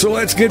 So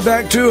let's get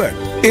back to it.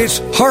 It's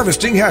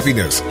Harvesting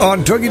Happiness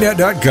on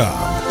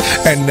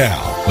TogiNet.com. And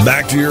now,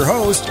 back to your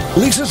host,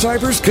 Lisa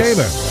Cypers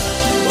Kamen.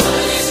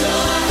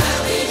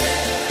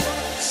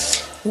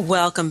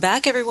 Welcome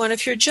back, everyone.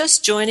 If you're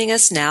just joining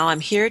us now, I'm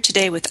here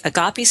today with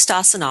Agapi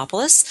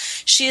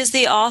Stassinopoulos. She is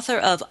the author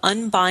of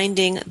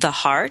Unbinding the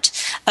Heart,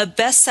 a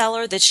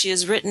bestseller that she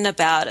has written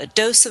about a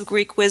dose of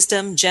Greek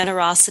wisdom,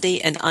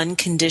 generosity, and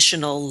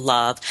unconditional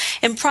love.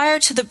 And prior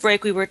to the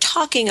break, we were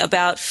talking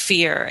about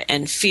fear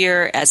and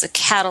fear as a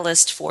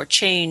catalyst for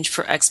change,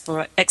 for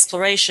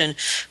exploration,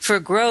 for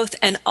growth,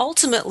 and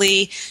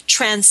ultimately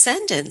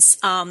transcendence.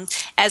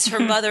 As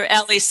her mother,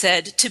 Ellie,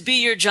 said, to be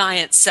your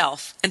giant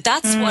self. And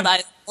that's what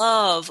I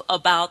love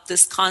about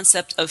this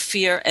concept of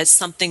fear as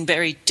something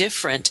very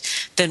different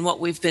than what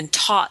we've been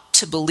taught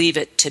to believe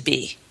it to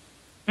be.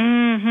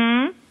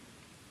 I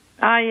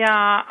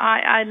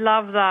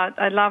love that.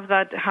 I love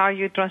that how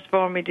you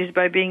transform it is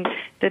by being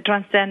the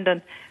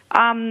transcendent.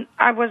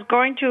 I was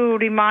going to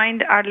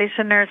remind our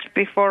listeners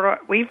before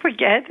we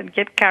forget and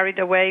get carried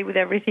away with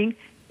everything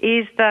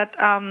is that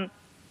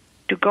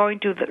to go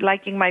into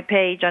liking my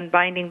page,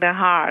 Unbinding the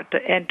Heart,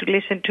 and to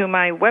listen to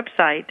my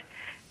website,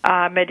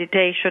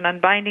 meditation,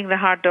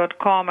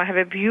 unbindingtheheart.com. I have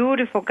a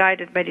beautiful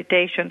guided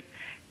meditation.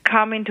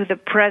 Come into the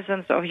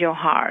presence of your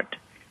heart.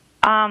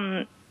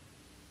 And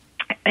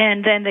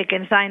then they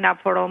can sign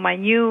up for all my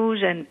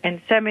news and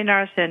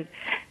seminars and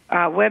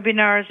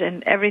webinars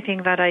and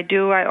everything that I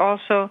do. I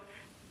also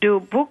do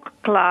book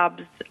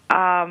clubs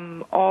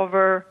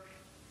over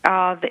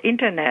the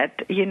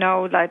internet,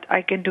 that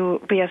I can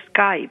do via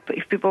Skype.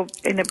 If people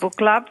in a book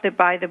club, they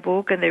buy the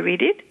book and they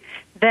read it,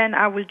 then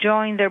I will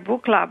join their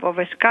book club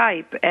over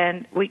Skype,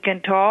 and we can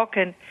talk,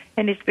 and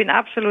it's been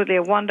absolutely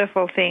a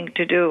wonderful thing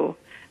to do.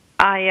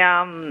 I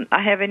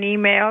have an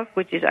email,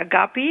 which is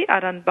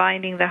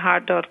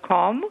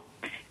agapi@unbindingtheheart.com,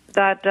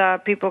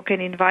 that people can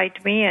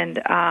invite me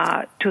and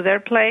to their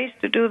place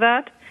to do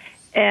that,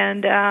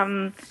 and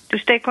to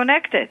stay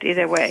connected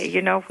either way,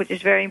 which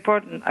is very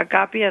important,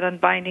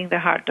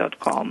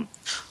 agapi@unbindingtheheart.com.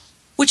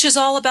 Which is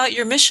all about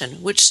your mission,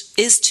 which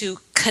is to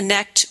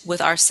connect with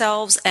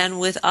ourselves and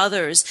with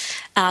others,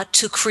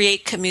 to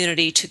create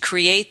community, to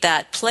create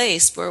that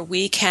place where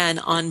we can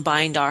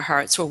unbind our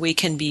hearts, where we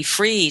can be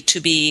free to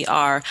be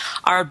our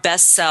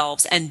best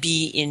selves and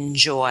be in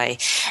joy.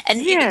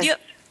 And yes.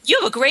 You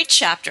have a great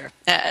chapter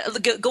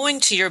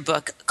going to your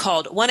book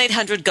called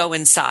 1-800-GO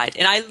INSIDE,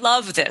 and I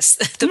love this.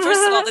 First of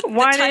all, the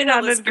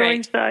title is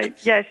great. 1-800-GO INSIDE.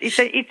 Yes, it's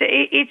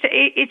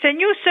a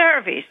new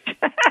service.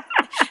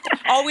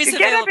 Always you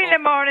available. Get up in the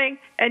morning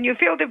and you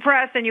feel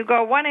depressed, and you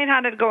go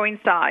 1-800-GO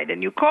INSIDE,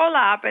 and you call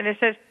up, and it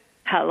says,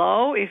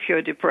 "Hello, if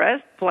you're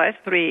depressed,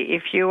 +3.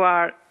 If you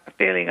are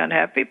feeling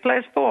unhappy,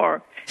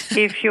 +4.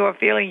 If you are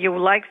feeling you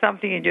like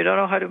something and you don't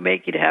know how to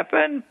make it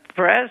happen,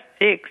 press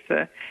 6.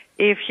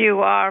 If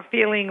you are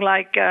feeling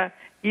like on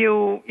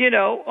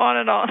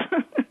and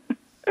on."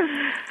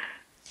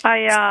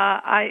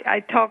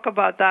 I talk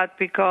about that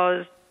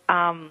because,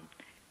 as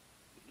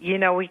you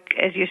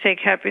say,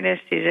 happiness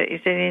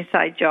is an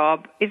inside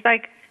job. It's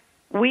like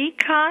we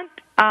can't.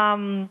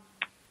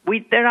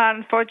 There are,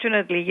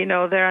 unfortunately,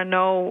 there are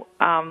no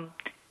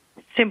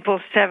simple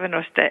 7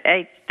 or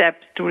 8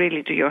 steps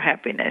to your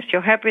happiness.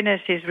 Your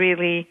happiness is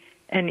really,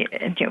 and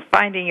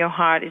finding your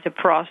heart is a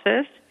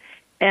process,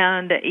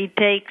 and it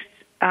takes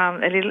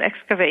a little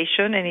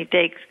excavation, and it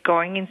takes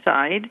going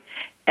inside.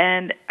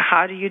 And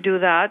how do you do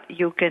that?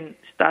 You can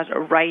start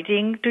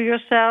writing to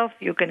yourself.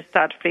 You can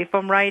start free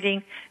from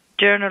writing,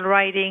 journal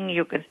writing.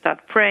 You can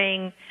start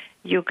praying.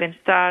 You can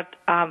start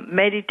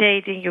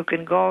meditating. You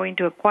can go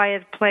into a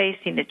quiet place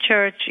in a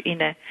church,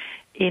 in a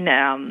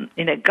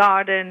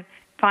garden.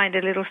 Find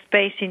a little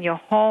space in your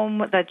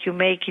home that you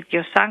make it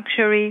your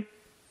sanctuary.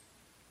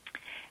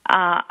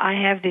 I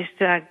have this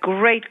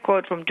great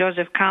quote from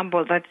Joseph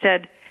Campbell that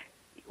said,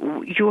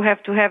 "You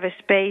have to have a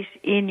space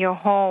in your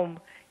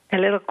home, a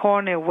little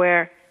corner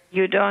where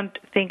you don't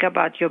think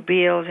about your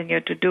bills and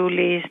your to-do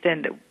list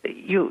and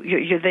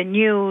you're the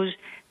news,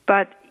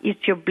 but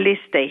it's your bliss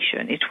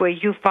station. It's where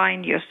you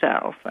find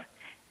yourself."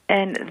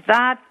 And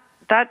that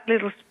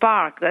little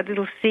spark, that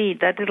little seed,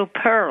 that little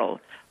pearl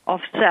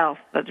of self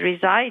that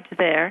resides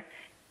there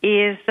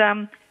is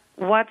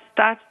what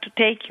starts to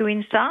take you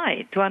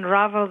inside, to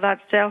unravel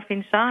that self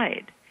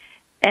inside.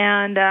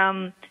 And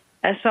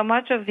so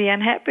much of the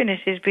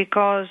unhappiness is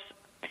because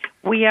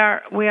we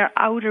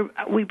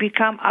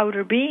become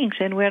outer beings,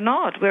 and we're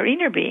not. We're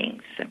inner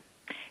beings.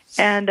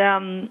 And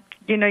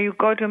you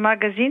go to a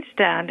magazine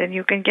stand and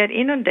you can get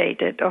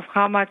inundated of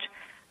how much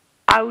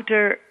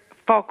outer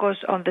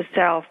focus on the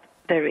self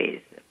there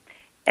is.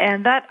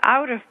 And that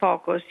outer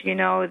focus,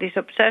 this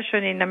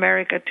obsession in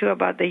America too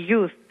about the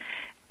youth,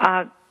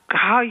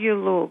 how you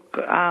look,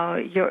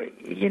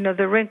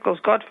 the wrinkles.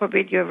 God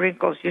forbid you have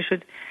wrinkles.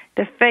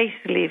 The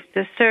facelift,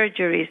 the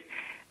surgeries.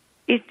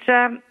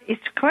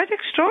 it's quite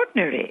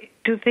extraordinary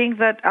to think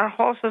that our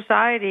whole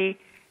society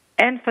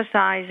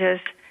emphasizes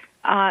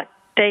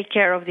take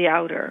care of the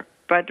outer,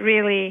 but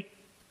really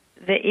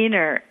the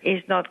inner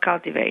is not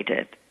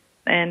cultivated.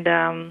 And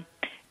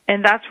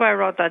that's why I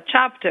wrote that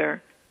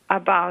chapter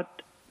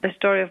about the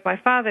story of my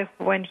father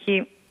when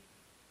he,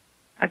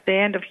 at the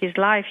end of his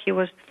life, he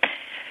was,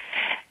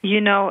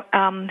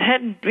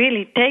 hadn't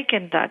really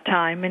taken that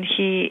time, and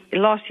he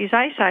lost his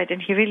eyesight,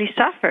 and he really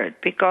suffered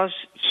because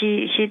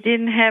he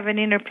didn't have an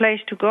inner place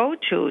to go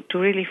to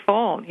really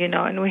fall,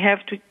 and we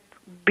have to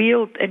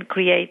build and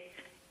create.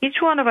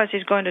 Each one of us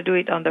is going to do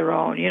it on their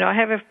own. I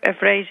have a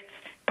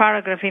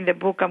paragraph in the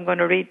book I'm going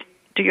to read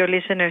to your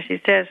listeners.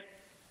 It says,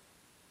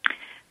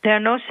 there are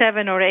no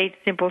 7 or 8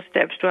 simple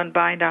steps to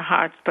unbind our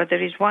hearts, but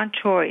there is one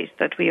choice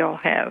that we all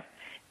have.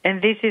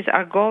 And this is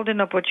our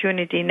golden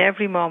opportunity in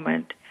every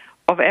moment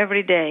of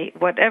every day,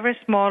 whatever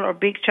small or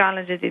big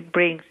challenges it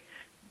brings.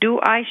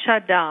 Do I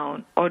shut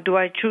down or do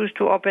I choose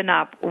to open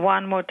up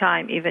one more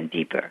time, even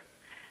deeper?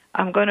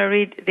 I'm going to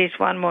read this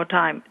one more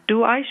time.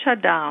 Do I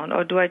shut down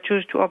or do I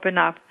choose to open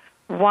up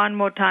one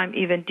more time,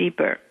 even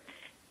deeper?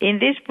 In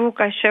this book,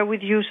 I share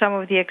with you some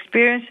of the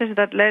experiences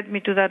that led me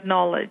to that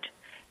knowledge.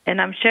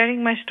 And I'm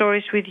sharing my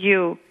stories with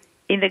you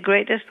in the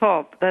greatest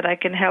hope that I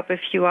can help a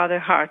few other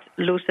hearts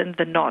loosen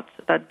the knots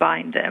that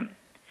bind them.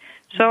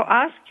 So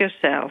ask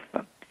yourself,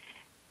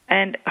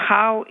 and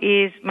how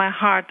is my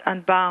heart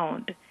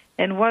unbound?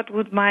 And what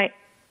would my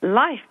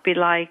life be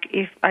like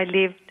if I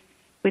lived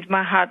with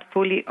my heart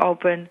fully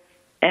open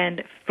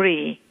and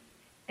free,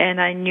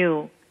 and I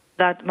knew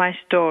that my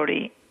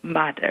story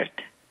mattered?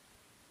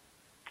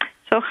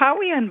 So how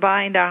we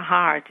unbind our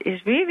heart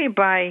is really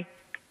by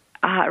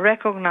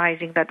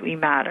recognizing that we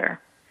matter,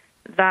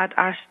 that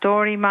our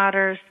story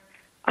matters,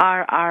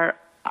 our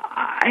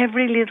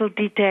every little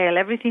detail,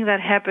 everything that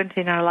happens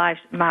in our lives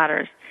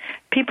matters.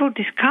 People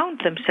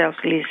discount themselves,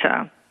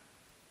 Lisa,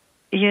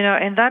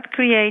 and that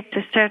creates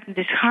a certain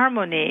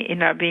disharmony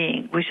in our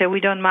being. We say we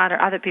don't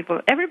matter, other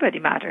people, everybody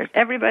matters.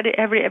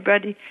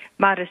 Everybody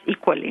matters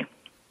equally.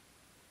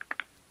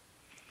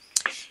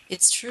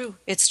 It's true.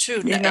 It's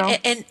true.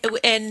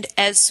 And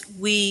as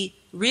we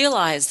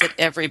realize that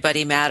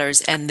everybody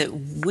matters and that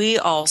we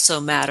also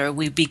matter,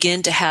 we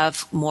begin to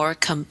have more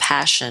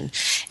compassion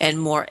and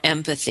more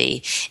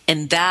empathy.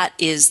 And that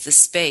is the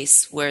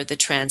space where the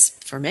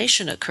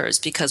transformation occurs,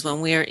 because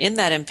when we are in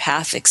that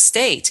empathic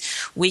state,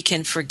 we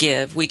can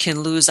forgive, we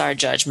can lose our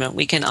judgment,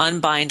 we can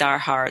unbind our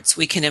hearts,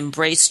 we can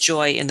embrace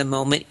joy in the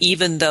moment,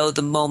 even though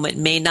the moment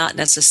may not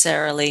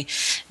necessarily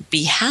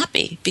be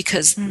happy,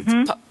 because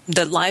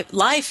the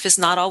life is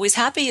not always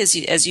happy,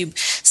 as you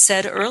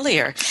said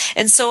earlier.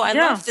 And so I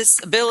love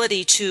this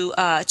ability to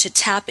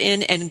tap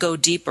in and go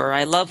deeper.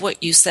 I love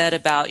what you said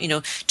about,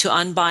 to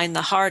unbind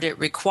the heart. It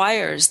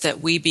requires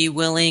that we be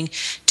willing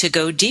to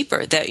go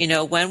deeper, that,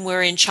 when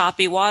we're in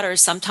choppy water,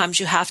 sometimes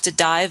you have to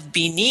dive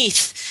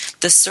beneath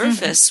the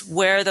surface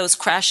where those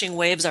crashing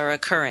waves are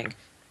occurring.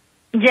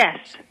 Yes,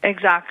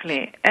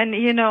 exactly. And,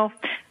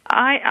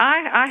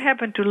 I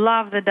happen to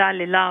love the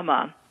Dalai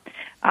Lama.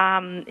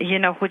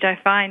 Which I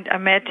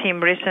met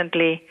him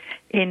recently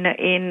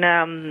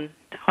in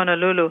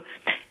Honolulu,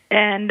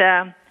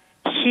 and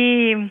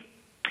he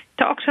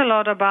talks a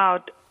lot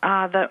about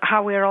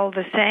how we're all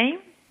the same,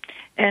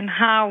 and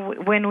how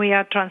when we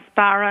are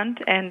transparent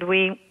and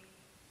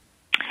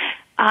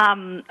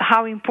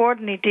how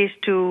important it is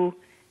to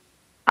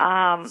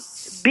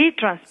be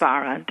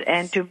transparent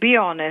and to be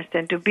honest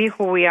and to be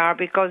who we are,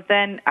 because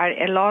then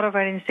a lot of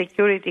our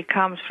insecurity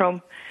comes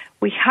from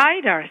we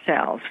hide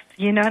ourselves,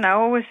 and I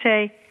always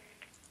say,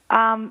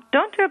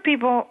 don't tell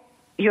people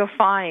you're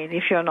fine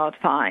if you're not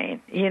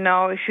fine.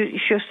 If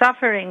you're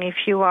suffering, if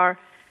you are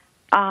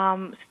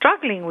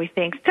struggling with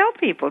things, tell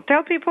people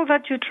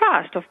that you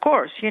trust, of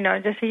course,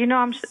 just say,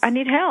 I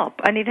need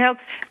help.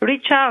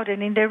 Reach out,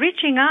 and in the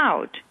reaching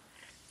out,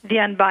 the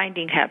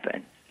unbinding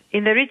happens.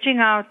 In the reaching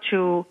out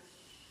to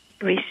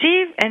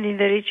receive, and in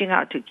the reaching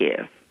out to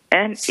give.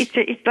 And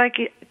it's like,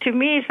 to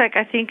me, it's like,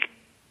 I think,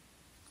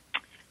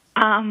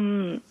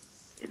 this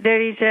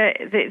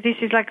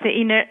is like the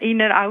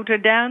inner outer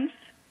dance,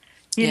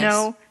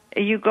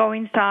 you go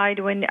inside.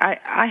 When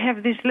I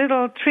have these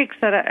little tricks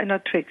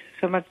not tricks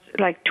so much,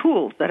 like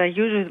tools that I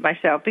use with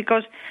myself,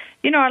 because,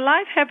 our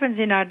life happens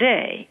in our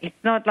day.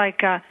 It's not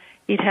like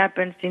it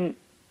happens in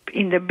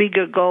the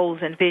bigger goals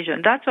and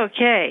vision. That's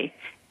okay,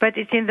 but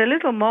it's in the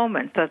little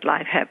moments that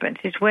life happens.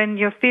 It's when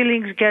your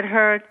feelings get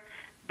hurt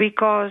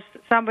because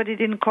somebody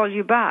didn't call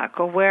you back,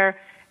 or where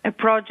a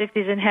project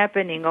isn't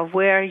happening, or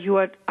where you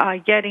are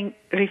getting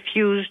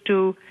refused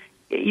to,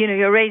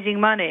 you're raising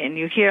money and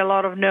you hear a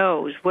lot of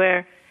no's,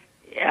 where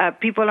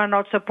people are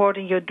not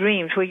supporting your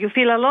dreams, where you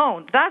feel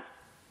alone. That's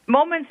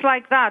moments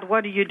like that.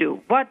 What do you do?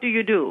 What do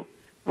you do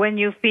when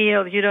you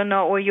feel you don't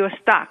know, or you're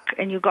stuck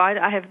and you go,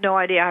 I have no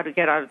idea how to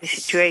get out of this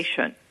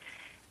situation?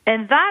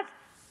 And that's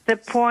the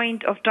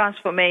point of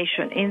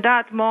transformation. In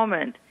that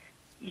moment,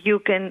 you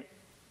can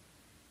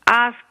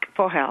ask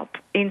for help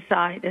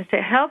inside and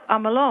say, help,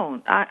 I'm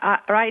alone.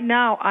 Right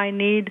now I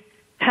need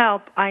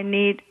help I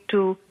need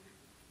to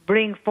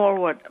bring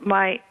forward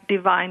my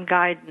divine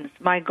guidance,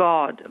 my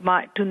God,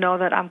 to know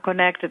that I'm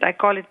connected. I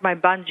call it my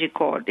bungee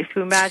cord. If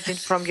you imagine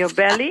from your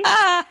belly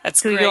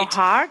That's to great. your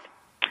heart.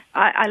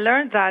 I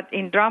learned that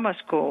in drama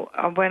school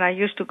when I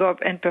used to go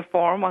up and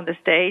perform on the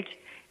stage,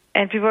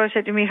 and people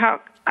said to me,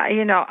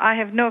 I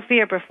have no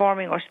fear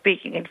performing or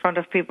speaking in front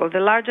of people. The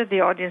larger the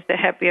audience, the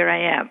happier I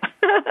am.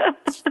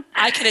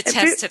 I can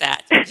attest to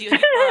that. You are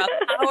a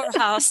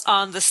powerhouse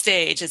on the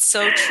stage. It's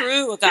so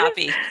true, Agape.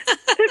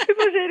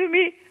 People say to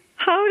me,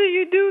 how do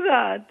you do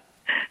that?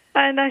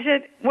 And I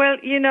said, well,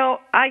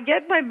 I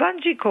get my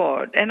bungee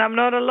cord, and I'm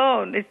not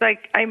alone. It's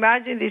like I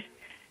imagine this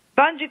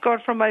bungee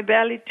cord from my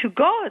belly to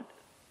God,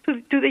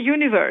 to the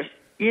universe.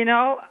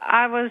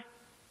 I was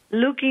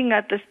looking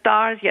at the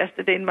stars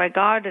yesterday in my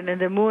garden and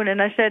the moon,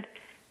 and I said,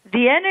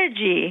 the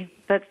energy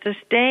that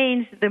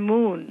sustains the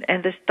moon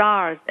and the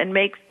stars and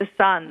makes the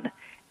sun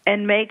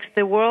and makes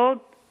the world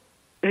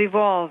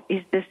revolve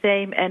is the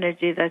same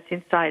energy that's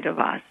inside of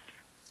us.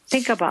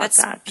 Think about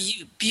that.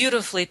 That's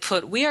beautifully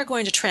put. We are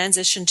going to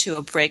transition to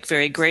a break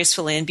very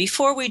gracefully. And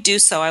before we do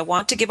so, I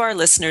want to give our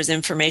listeners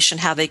information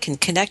how they can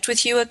connect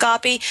with you,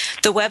 Agape.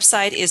 The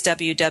website is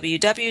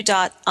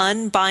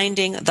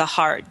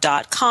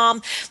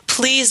www.unbindingtheheart.com.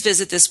 Please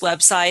visit this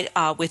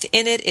website.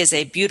 Within it is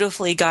a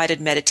beautifully guided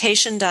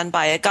meditation done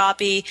by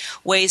Agape,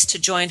 ways to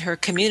join her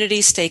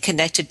community, stay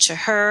connected to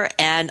her,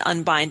 and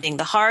Unbinding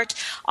the Heart.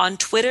 On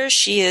Twitter,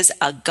 she is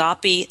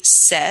Agape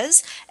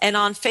Says. And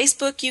on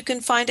Facebook, you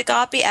can find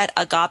Agape at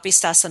Agape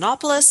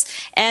Stassinopoulos,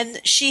 and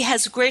she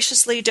has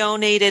graciously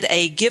donated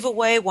a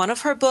giveaway, one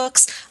of her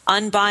books,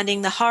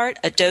 Unbinding the Heart,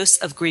 A Dose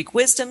of Greek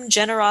Wisdom,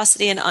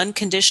 Generosity, and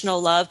Unconditional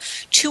Love,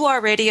 to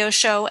our radio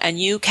show, and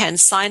you can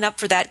sign up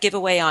for that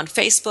giveaway on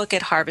Facebook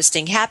at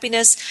Harvesting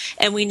Happiness,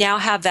 and we now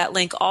have that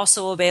link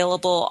also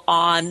available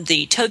on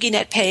the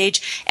TogiNet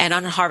page and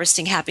on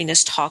Harvesting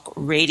Happiness Talk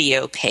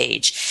Radio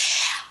page.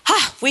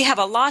 We have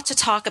a lot to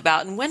talk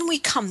about, and when we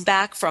come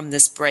back from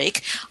this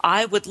break,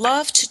 I would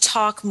love to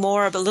talk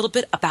more a little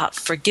bit about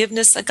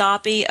forgiveness,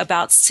 Agape,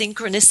 about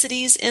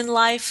synchronicities in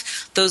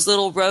life, those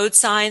little road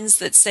signs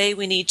that say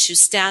we need to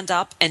stand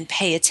up and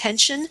pay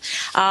attention,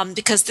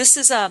 because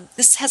this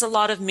has a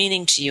lot of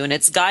meaning to you, and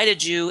it's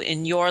guided you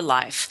in your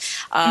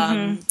life.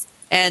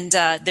 And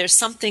there's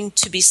something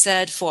to be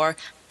said for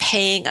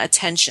paying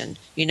attention,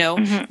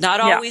 not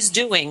always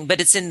doing,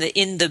 but it's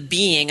in the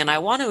being. And I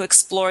want to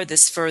explore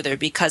this further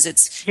because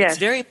it's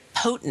very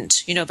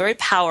potent, very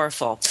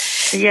powerful.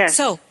 Yes.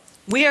 So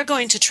we are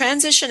going to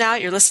transition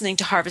out. You're listening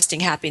to Harvesting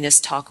Happiness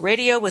Talk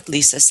Radio with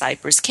Lisa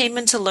Cypers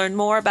Kamen. To learn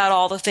more about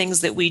all the things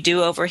that we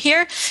do over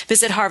here,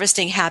 visit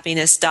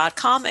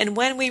harvestinghappiness.com. And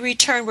when we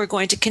return, we're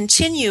going to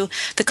continue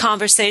the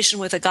conversation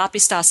with Agape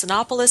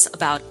Stassinopoulos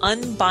about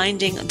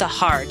unbinding the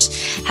heart,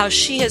 how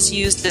she has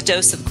used the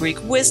dose of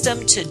Greek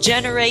wisdom to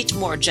generate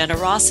more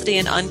generosity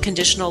and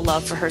unconditional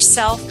love for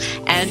herself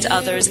and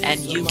others, and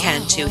you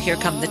can too. Here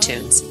come the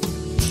tunes.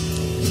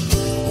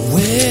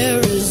 Where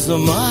is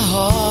my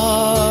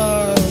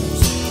heart?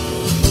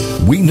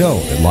 We know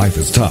that life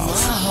is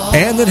tough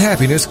and that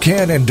happiness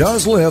can and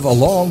does live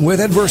along with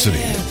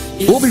adversity.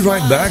 We'll be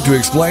right back to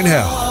explain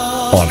how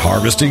on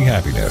Harvesting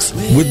Happiness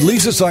with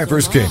Lisa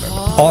Cypers Kamen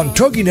on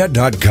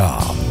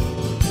TogiNet.com.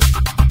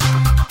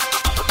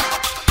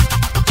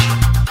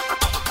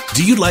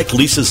 Do you like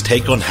Lisa's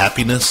take on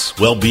happiness,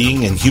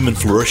 well-being, and human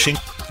flourishing?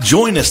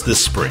 Join us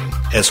this spring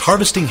as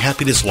Harvesting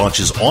Happiness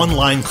launches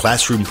online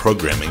classroom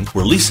programming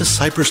where Lisa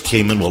Cypers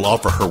Kamen will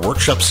offer her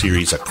workshop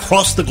series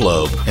across the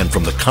globe and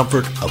from the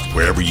comfort of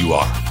wherever you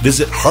are.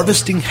 Visit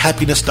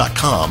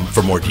harvestinghappiness.com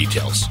for more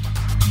details.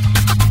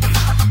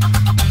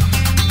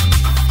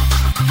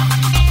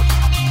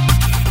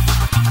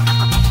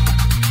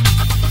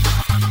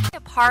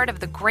 A part of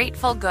the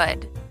Grateful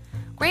Good.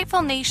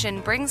 Grateful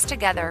Nation brings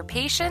together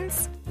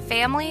patients,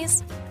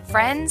 families,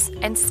 friends,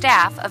 and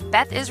staff of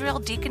Beth Israel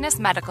Deaconess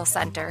Medical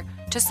Center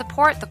to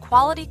support the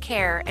quality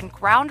care and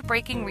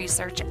groundbreaking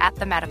research at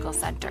the medical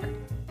center.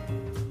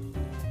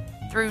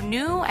 Through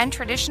new and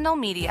traditional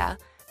media,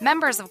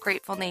 members of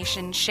Grateful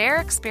Nation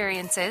share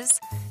experiences,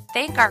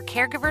 thank our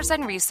caregivers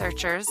and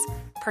researchers,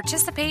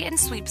 participate in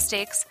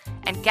sweepstakes,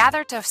 and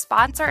gather to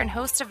sponsor and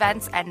host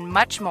events and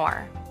much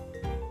more.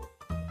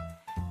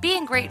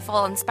 Being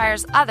grateful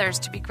inspires others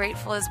to be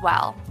grateful as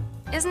well.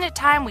 Isn't it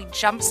time we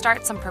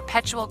jumpstart some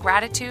perpetual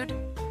gratitude?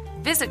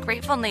 Visit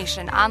Grateful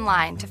Nation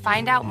online to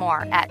find out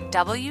more at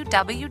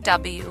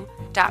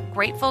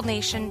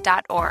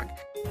www.gratefulnation.org.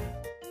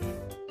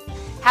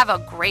 Have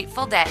a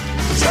grateful day.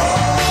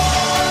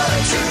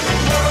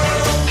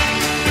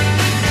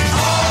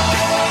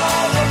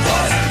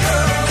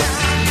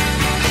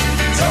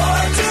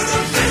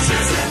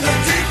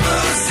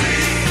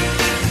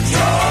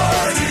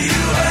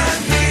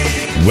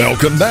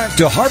 Welcome back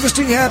to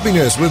Harvesting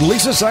Happiness with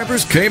Lisa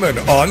Cypers Kamen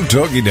on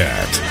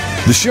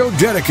TogiNet, the show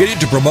dedicated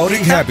to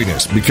promoting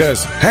happiness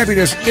because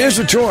happiness is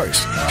a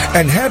choice,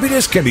 and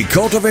happiness can be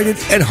cultivated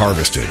and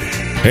harvested.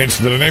 Hence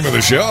the name of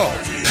the show.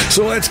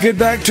 So let's get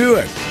back to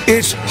it.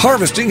 It's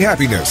Harvesting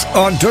Happiness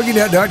on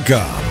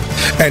TogiNet.com.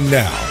 And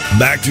now,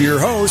 back to your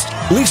host,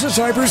 Lisa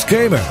Cypers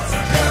Kamen.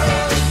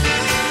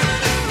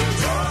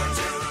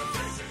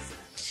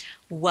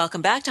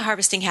 Welcome back to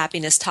Harvesting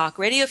Happiness Talk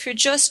Radio. If you're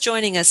just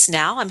joining us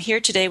now, I'm here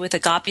today with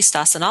Agapi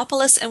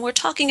Stassinopoulos, and we're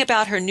talking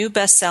about her new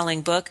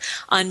best-selling book,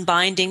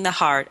 Unbinding the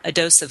Heart, A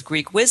Dose of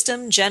Greek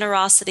Wisdom,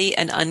 Generosity,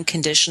 and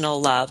Unconditional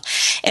Love.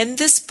 And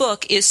this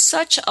book is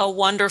such a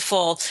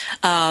wonderful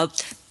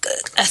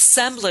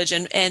assemblage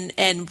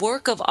and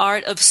work of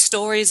art of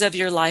stories of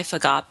your life,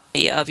 Agapi,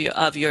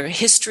 of your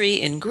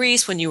history in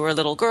Greece when you were a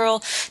little girl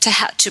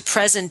to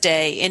present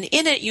day. And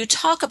in it, you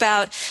talk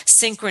about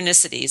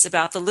synchronicities,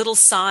 about the little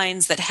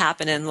signs that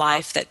happen in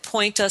life that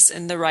point us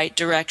in the right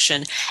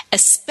direction,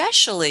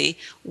 especially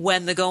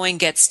when the going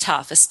gets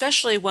tough,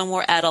 especially when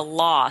we're at a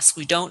loss,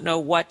 we don't know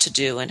what to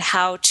do, and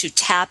how to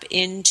tap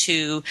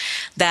into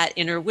that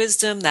inner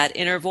wisdom, that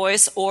inner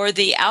voice, or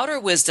the outer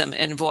wisdom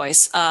and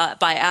voice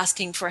by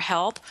asking for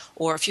help,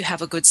 or if you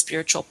have a good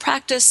spiritual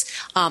practice,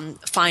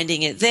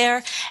 finding it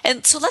there.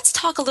 And so let's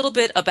talk a little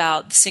bit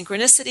about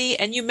synchronicity.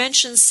 And you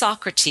mentioned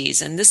Socrates,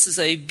 and this is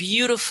a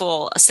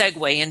beautiful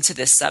segue into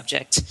this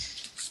subject.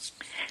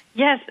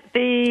 Yes,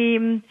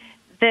 the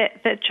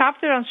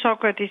chapter on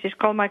Socrates is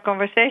called My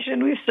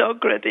Conversation with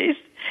Socrates.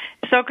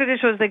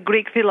 Socrates was the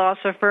Greek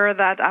philosopher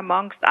that,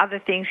 amongst other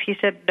things, he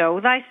said,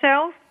 know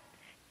thyself.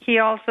 He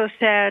also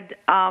said,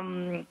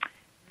 the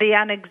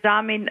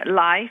unexamined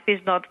life is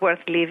not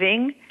worth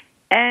living.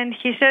 And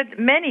he said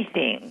many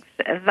things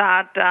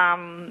that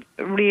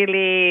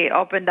really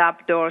opened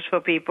up doors for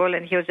people.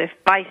 And he was a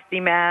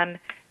feisty man.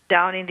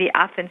 Down in the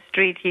Athens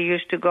street, he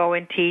used to go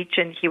and teach,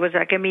 and he was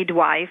like a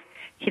midwife.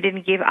 He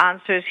didn't give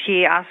answers.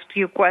 He asked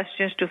you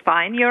questions to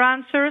find your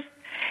answers.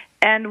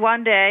 And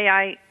one day,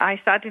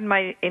 I sat in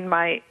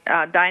my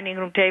dining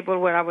room table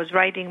where I was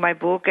writing my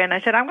book, and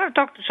I said, I'm going to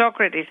talk to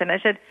Socrates. And I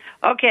said,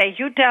 okay,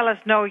 you tell us,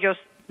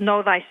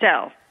 know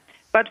thyself.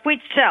 But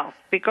which self?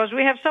 Because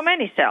we have so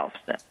many selves.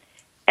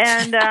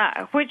 And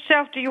which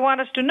self do you want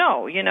us to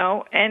know, you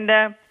know?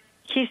 And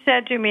he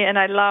said to me, and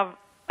I love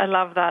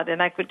that,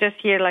 and I could just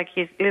hear like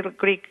his little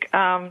Greek,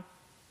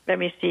 let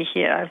me see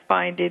here, I'll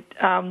find it.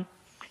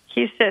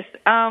 He said,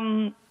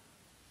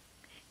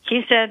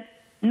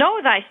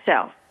 know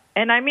thyself,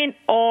 and I mean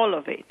all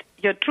of it,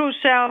 your true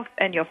self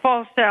and your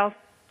false self,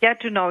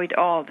 get to know it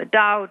all, the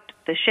doubt,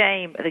 the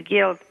shame, the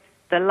guilt,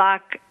 the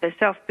lack, the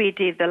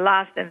self-pity, the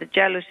lust and the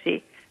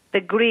jealousy, the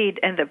greed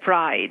and the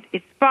pride.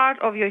 It's part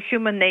of your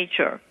human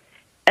nature.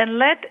 And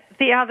let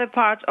the other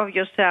parts of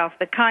yourself,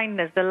 the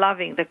kindness, the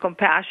loving, the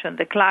compassion,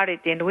 the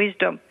clarity and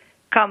wisdom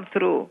come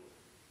through.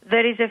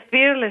 There is a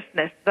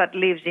fearlessness that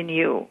lives in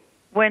you.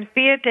 When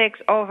fear takes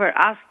over,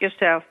 ask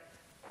yourself,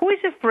 who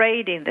is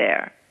afraid in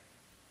there?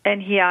 And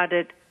he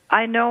added,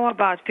 I know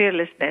about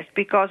fearlessness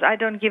because I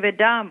don't give a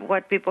damn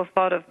what people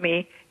thought of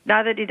me,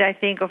 neither did I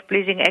think of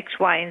pleasing X,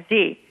 Y, and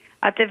Z.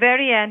 At the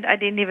very end, I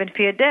didn't even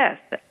fear death.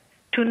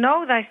 To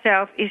know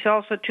thyself is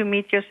also to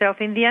meet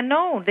yourself in the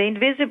unknown, the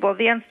invisible,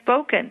 the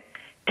unspoken.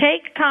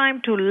 Take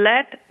time to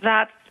let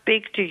that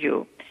speak to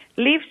you.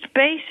 Leave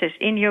spaces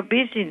in your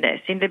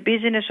busyness, in the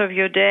busyness of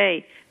your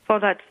day, for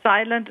that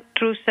silent,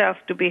 true self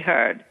to be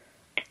heard.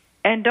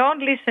 And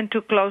don't listen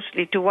too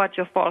closely to what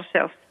your false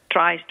self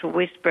tries to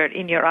whisper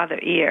in your other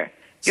ear.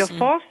 Your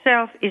false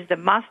self is the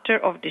master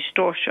of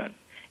distortion.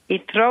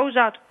 It throws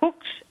out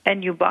hooks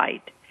and you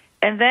bite.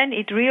 And then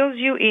it reels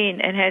you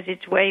in and has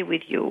its way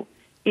with you.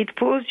 It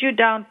pulls you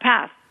down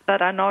paths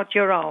that are not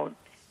your own,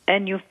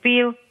 and you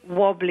feel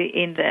wobbly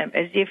in them,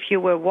 as if you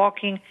were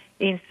walking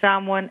in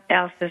someone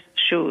else's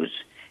shoes.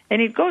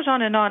 And it goes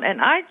on, and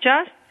I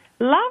just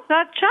love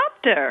that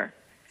chapter.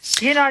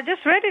 You know, I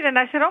just read it, and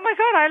I said, oh, my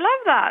God, I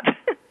love that.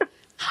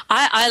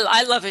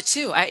 I love it,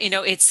 too.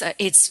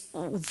 It's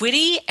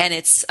witty, and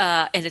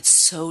it's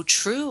so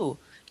true.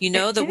 You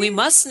know, that we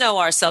must know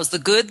ourselves, the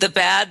good, the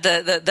bad,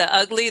 the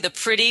ugly, the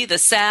pretty, the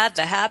sad,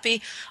 the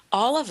happy,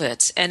 all of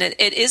it. And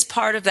it is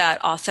part of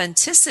that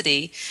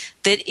authenticity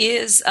that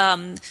is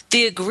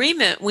the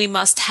agreement we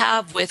must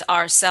have with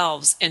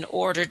ourselves in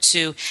order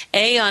to,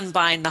 A,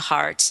 unbind the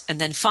heart, and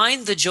then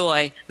find the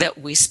joy that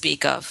we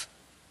speak of.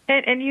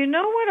 And you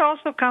know what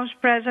also comes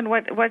present,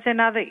 what's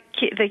another,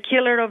 the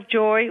killer of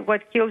joy,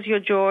 what kills your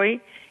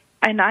joy,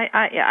 and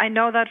I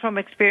know that from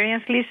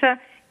experience, Lisa,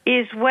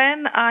 is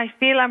when I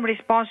feel I'm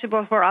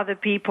responsible for other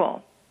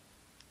people,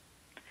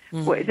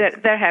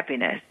 their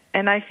happiness.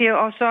 And I feel,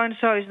 oh,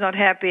 so-and-so is not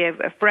happy,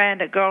 a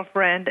friend, a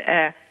girlfriend,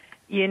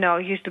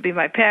 used to be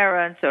my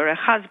parents or a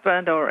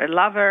husband or a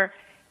lover,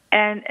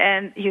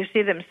 and you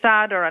see them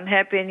sad or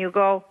unhappy, and you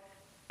go,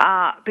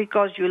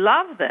 because you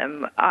love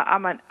them,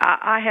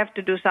 I have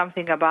to do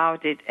something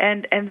about it.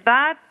 And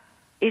that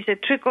is a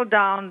trickle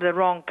down the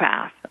wrong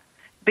path,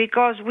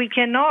 because we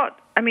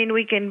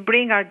can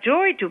bring our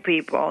joy to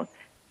people,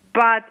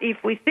 but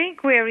if we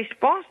think we are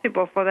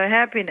responsible for their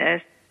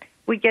happiness,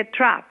 we get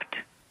trapped.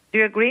 Do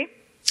you agree?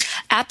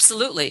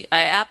 Absolutely.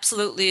 I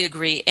absolutely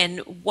agree.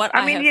 And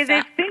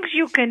there's things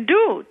you can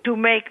do to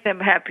make them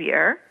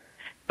happier,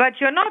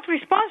 but you're not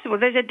responsible.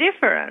 There's a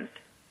difference.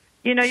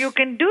 You know, you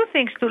can do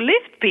things to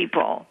lift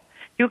people.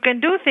 You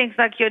can do things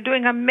like you're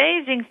doing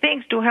amazing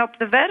things to help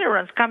the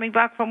veterans coming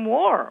back from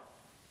war.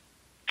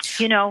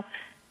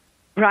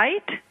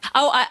 Right?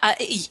 Oh,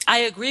 I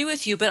agree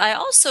with you, but I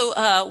also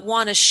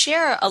want to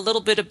share a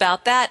little bit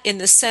about that in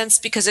the sense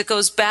because it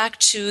goes back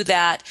to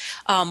that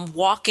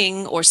walking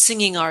or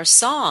singing our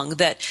song,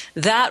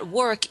 that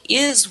work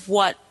is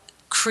what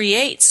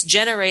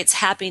generates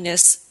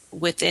happiness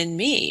within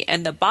me.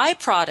 And the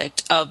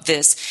byproduct of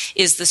this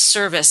is the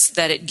service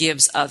that it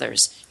gives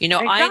others.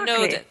 Exactly. I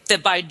know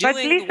that by doing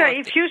But Lisa, the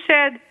work if you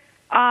said,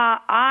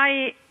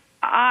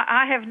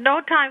 I have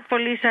no time for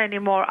Lisa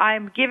anymore.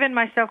 I'm giving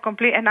myself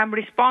complete, and I'm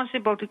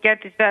responsible to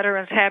get these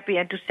veterans happy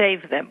and to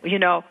save them,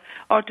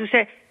 or to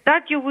say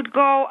that you would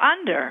go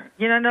under.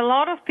 And a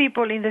lot of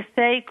people, in the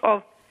sake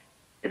of,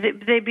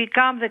 they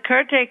become the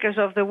caretakers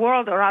of the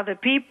world or other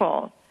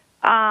people,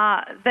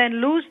 then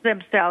lose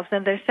themselves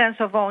and their sense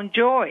of own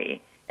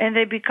joy, and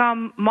they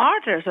become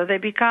martyrs, or they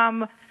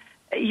become,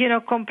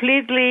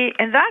 completely,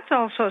 and that's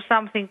also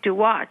something to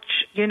watch,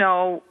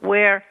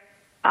 where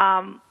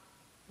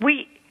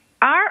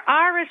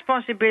our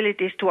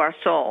responsibility is to our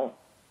soul.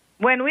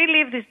 When we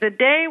leave this, the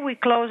day we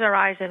close our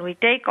eyes and we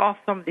take off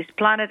from this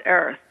planet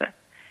Earth,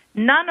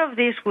 none of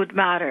this would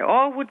matter.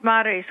 All would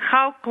matter is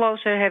how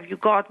closer have you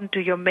gotten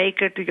to your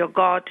Maker, to your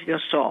God, to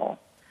your soul.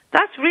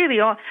 That's really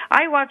all.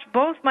 I watched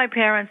both my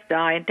parents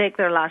die and take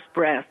their last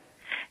breath,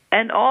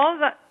 and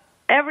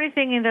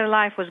everything in their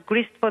life was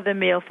grist for the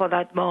mill for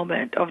that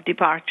moment of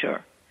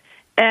departure.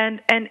 And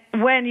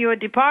when you're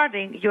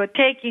departing, you're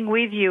taking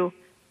with you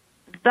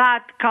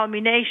that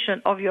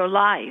culmination of your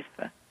life,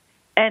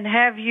 and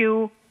have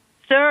you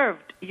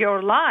served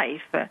your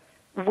life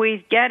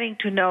with getting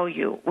to know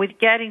you, with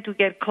getting to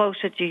get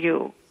closer to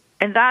you.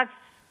 And that's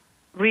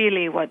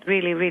really what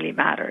really, really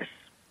matters.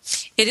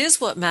 It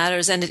is what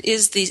matters, and it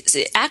is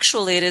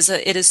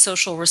it is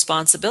social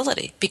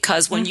responsibility,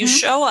 because when you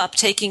show up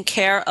taking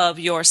care of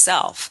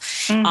yourself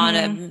on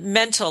a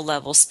mental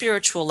level,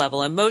 spiritual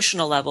level,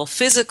 emotional level,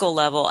 physical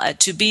level,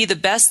 to be the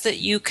best that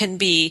you can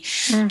be,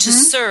 to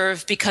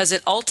serve, because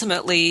it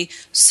ultimately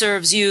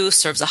serves you,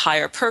 serves a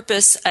higher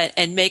purpose,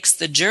 and makes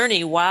the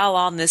journey while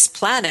on this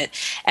planet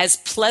as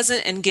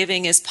pleasant and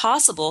giving as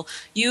possible,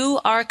 you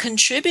are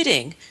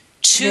contributing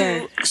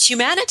to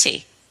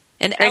humanity.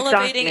 And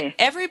elevating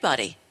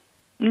everybody.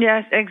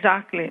 Yes,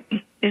 exactly.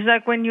 It's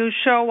like when you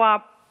show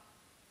up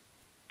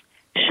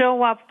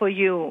for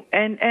you,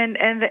 and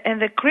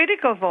the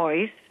critical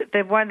voice,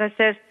 the one that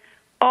says,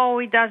 "Oh,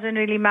 it doesn't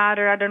really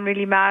matter. I don't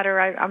really matter.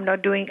 I'm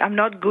not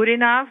good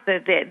enough.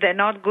 They're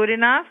not good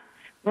enough."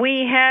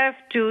 We have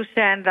to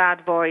send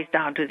that voice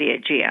down to the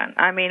Aegean.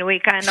 I mean, we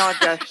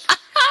cannot just.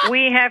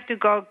 We have to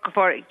go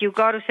for. You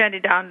got to send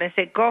it down and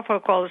say, "Go for a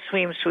cold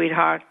swim,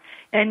 sweetheart."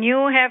 And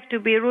you have to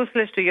be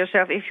ruthless to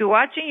yourself. If you're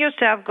watching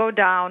yourself go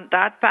down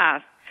that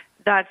path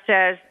that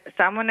says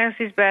someone else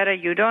is better,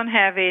 you don't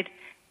have it,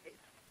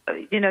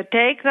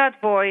 take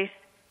that voice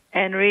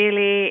and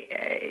really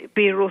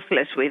be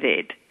ruthless with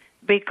it,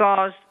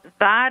 because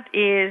that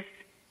is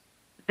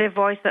the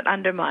voice that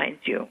undermines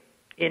you,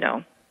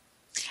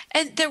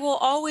 And there will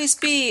always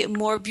be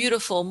more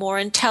beautiful, more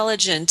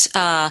intelligent,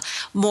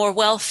 more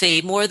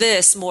wealthy, more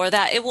this, more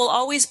that. It will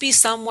always be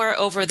somewhere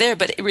over there,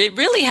 but it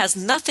really has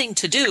nothing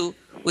to do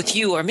with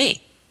you or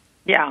me.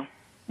 Yeah.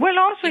 Well,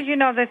 also,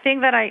 the thing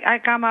that I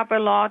come up a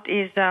lot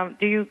is,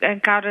 do you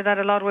encounter that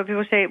a lot, where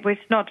people say, well,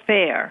 it's not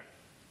fair.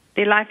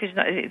 The life is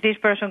not, this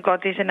person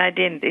got this and I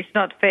didn't. It's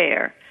not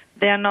fair.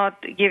 They're not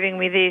giving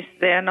me this.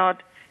 They're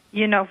not,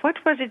 what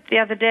was it the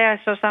other day? I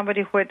saw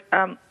somebody who had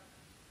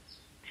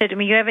said to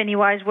me, "You have any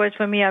wise words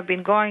for me? I've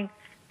been going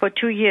for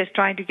 2 years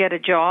trying to get a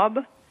job,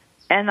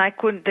 and they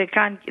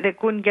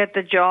couldn't get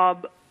the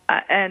job."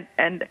 And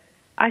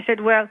I said,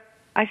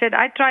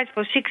 I tried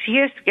for 6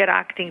 years to get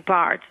acting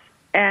parts,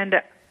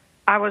 and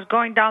I was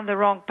going down the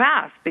wrong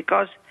path,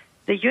 because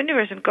the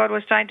universe and God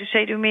was trying to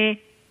say to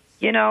me,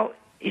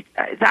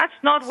 that's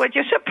not what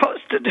you're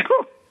supposed to do.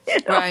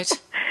 Right.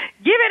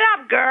 Give it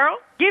up, girl.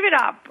 Give it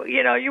up.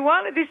 You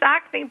wanted this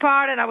acting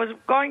part, and I was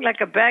going like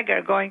a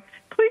beggar, going,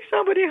 "Please,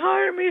 somebody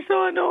hire me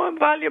so I know I'm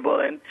valuable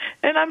and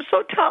I'm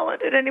so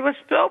talented." And it was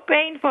so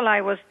painful.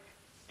 I was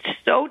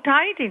so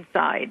tight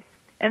inside.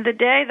 And the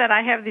day that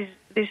I have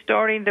this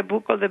story in the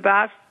book of the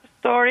bath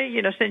story,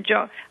 St.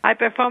 John, I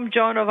performed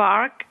Joan of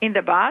Arc in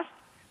the bath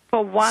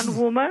for one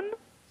woman,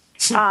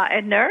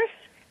 a nurse.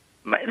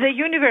 The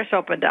universe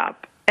opened up.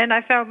 And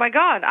I felt, my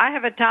God, I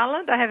have a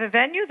talent. I have a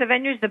venue. The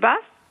venue is the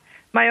bath.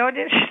 My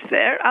audience is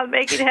there. I'll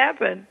make it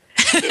happen.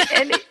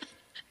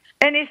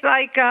 And it's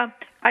like,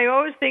 I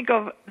always think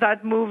of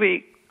that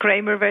movie,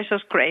 Kramer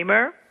versus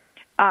Kramer,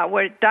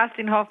 where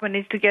Dustin Hoffman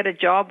needs to get a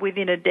job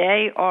within a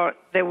day or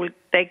they will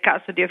take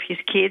custody of his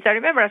kids. I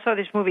remember I saw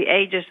this movie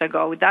ages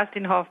ago with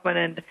Dustin Hoffman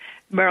and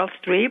Meryl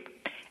Streep.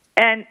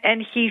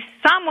 And he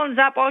summons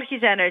up all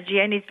his energy,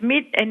 and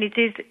it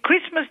is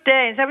Christmas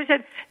Day. And somebody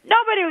said,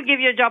 "Nobody will give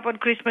you a job on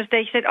Christmas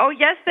Day." He said, "Oh,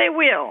 yes, they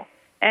will."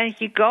 And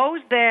he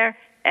goes there,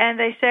 and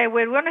they say,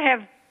 "We're going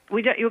to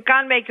you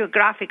can't make you a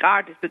graphic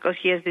artist because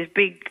he has this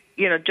big,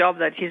 job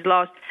that he's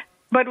lost.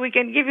 but we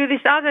can give you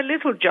this other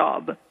little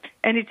job.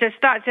 And it said,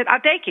 I said, I'll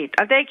take it.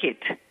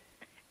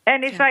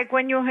 And it's like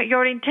when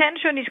your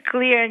intention is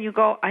clear and you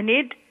go, I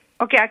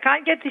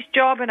can't get this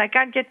job and I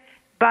can't get,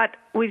 but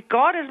with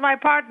God as my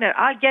partner,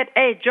 I'll get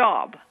a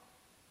job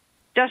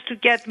just to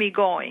get me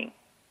going.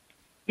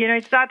 You know,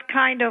 it's that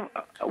kind of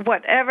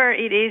whatever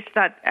it is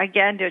that,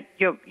 again,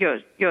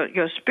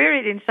 your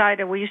spirit inside,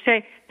 and where you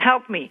say,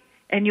 help me,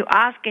 and you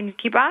ask and you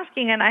keep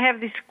asking. And I have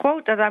this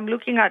quote that I'm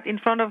looking at in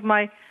front of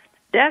my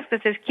desk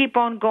that says, keep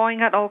on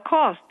going at all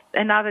costs.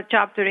 Another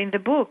chapter in the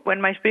book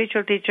when my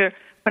spiritual teacher,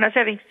 when I was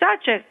having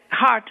such a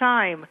hard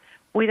time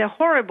with a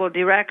horrible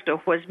director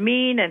who was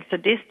mean and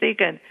sadistic,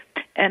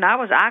 and I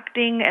was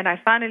acting, and I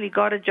finally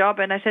got a job,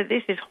 and I said,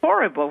 this is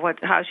horrible,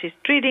 how she's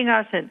treating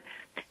us,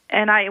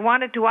 and I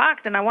wanted to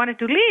act, and I wanted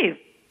to leave.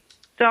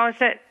 So I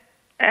said,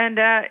 and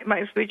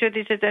my spiritual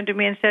teacher turned to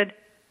me and said,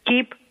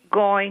 keep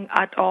going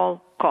at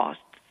all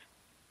costs.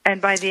 And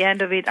by the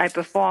end of it, I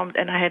performed,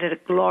 and I had a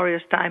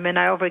glorious time, and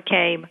I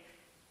overcame.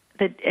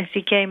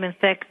 She came and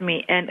thanked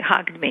me and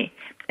hugged me,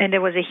 and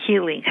there was a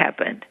healing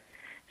happened.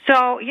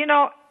 So, you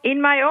know,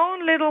 in my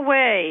own little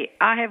way,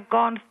 I have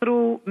gone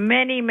through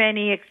many,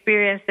 many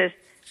experiences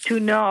to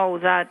know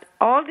that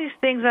all these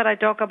things that I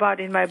talk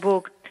about in my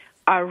book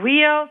are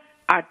real,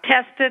 are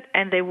tested,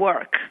 and they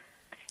work.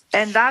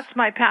 And that's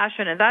my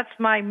passion, and that's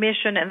my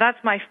mission, and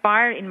that's my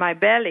fire in my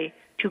belly,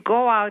 to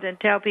go out and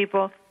tell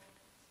people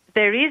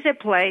there is a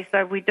place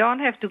that we don't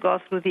have to go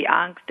through the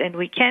angst, and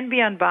we can be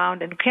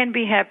unbound and can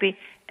be happy,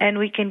 and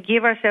we can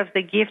give ourselves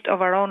the gift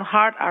of our own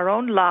heart, our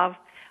own love,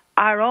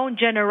 our own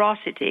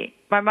generosity.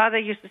 My mother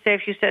used to say,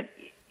 if you said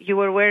you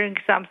were wearing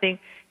something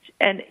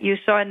and you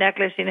saw a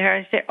necklace in her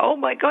and say, oh,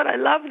 my God, I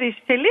love this,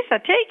 say, Lisa,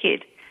 take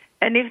it.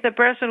 And if the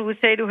person would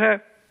say to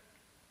her,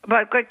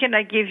 but what can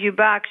I give you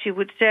back? She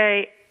would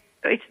say,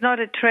 it's not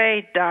a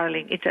trade,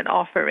 darling, it's an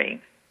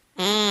offering.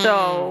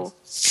 So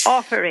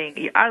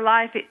offering, our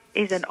life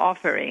is an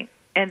offering.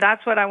 And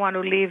that's what I want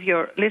to leave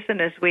your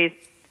listeners with.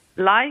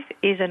 Life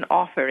is an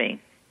offering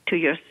to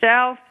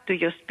yourself, to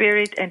your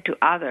spirit, and to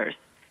others.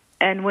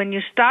 And when you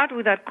start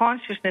with that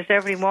consciousness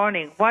every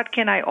morning, what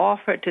can I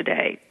offer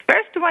today?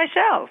 First to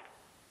myself,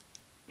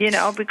 you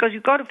know, because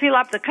you've got to fill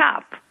up the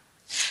cup.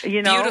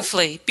 You know?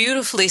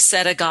 Beautifully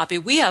said,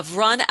 Agapi. We have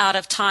run out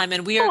of time,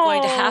 and we are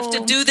going to have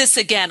to do this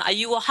again.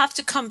 You will have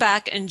to come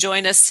back and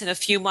join us in a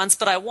few months,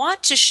 but I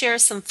want to share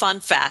some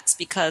fun facts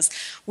because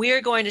we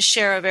are going to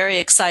share a very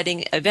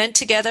exciting event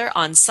together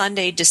on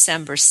Sunday,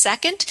 December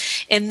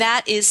 2nd, and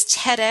that is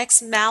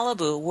TEDx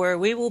Malibu, where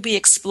we will be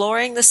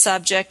exploring the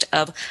subject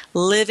of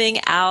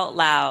living out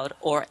loud,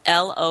 or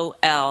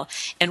LOL.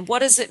 And what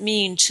does it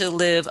mean to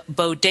live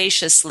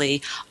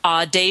bodaciously,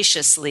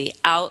 audaciously,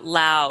 out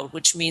loud,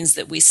 which means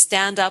that we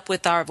stand up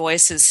with our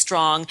voices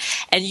strong,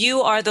 and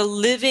you are the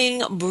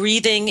living,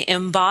 breathing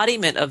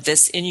embodiment of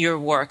this in your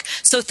work.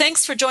 So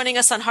thanks for joining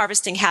us on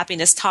Harvesting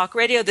Happiness Talk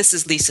Radio. This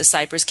is Lisa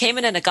Cypers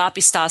Kamen and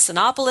Agapi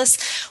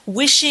Stasinopoulos,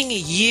 wishing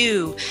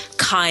you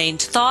kind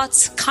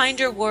thoughts,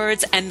 kinder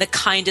words, and the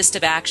kindest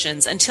of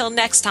actions. Until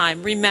next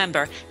time,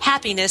 remember,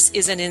 happiness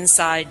is an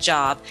inside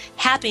job.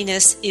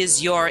 Happiness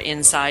is your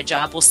inside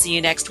job. We'll see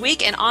you next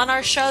week. And on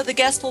our show, the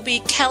guest will be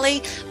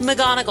Kelly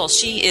McGonigal.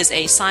 She is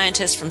a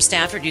scientist from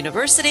Stanford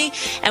University,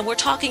 and we're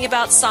talking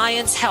about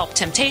science, help,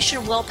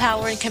 temptation,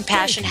 willpower, and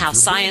compassion, how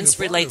science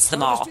relates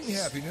them all.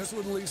 Happiness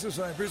with Lisa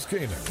Cypers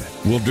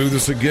Kamen. We'll do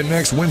this again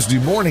next Wednesday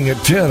morning at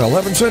 10,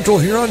 11 Central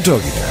here on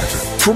TogiNet.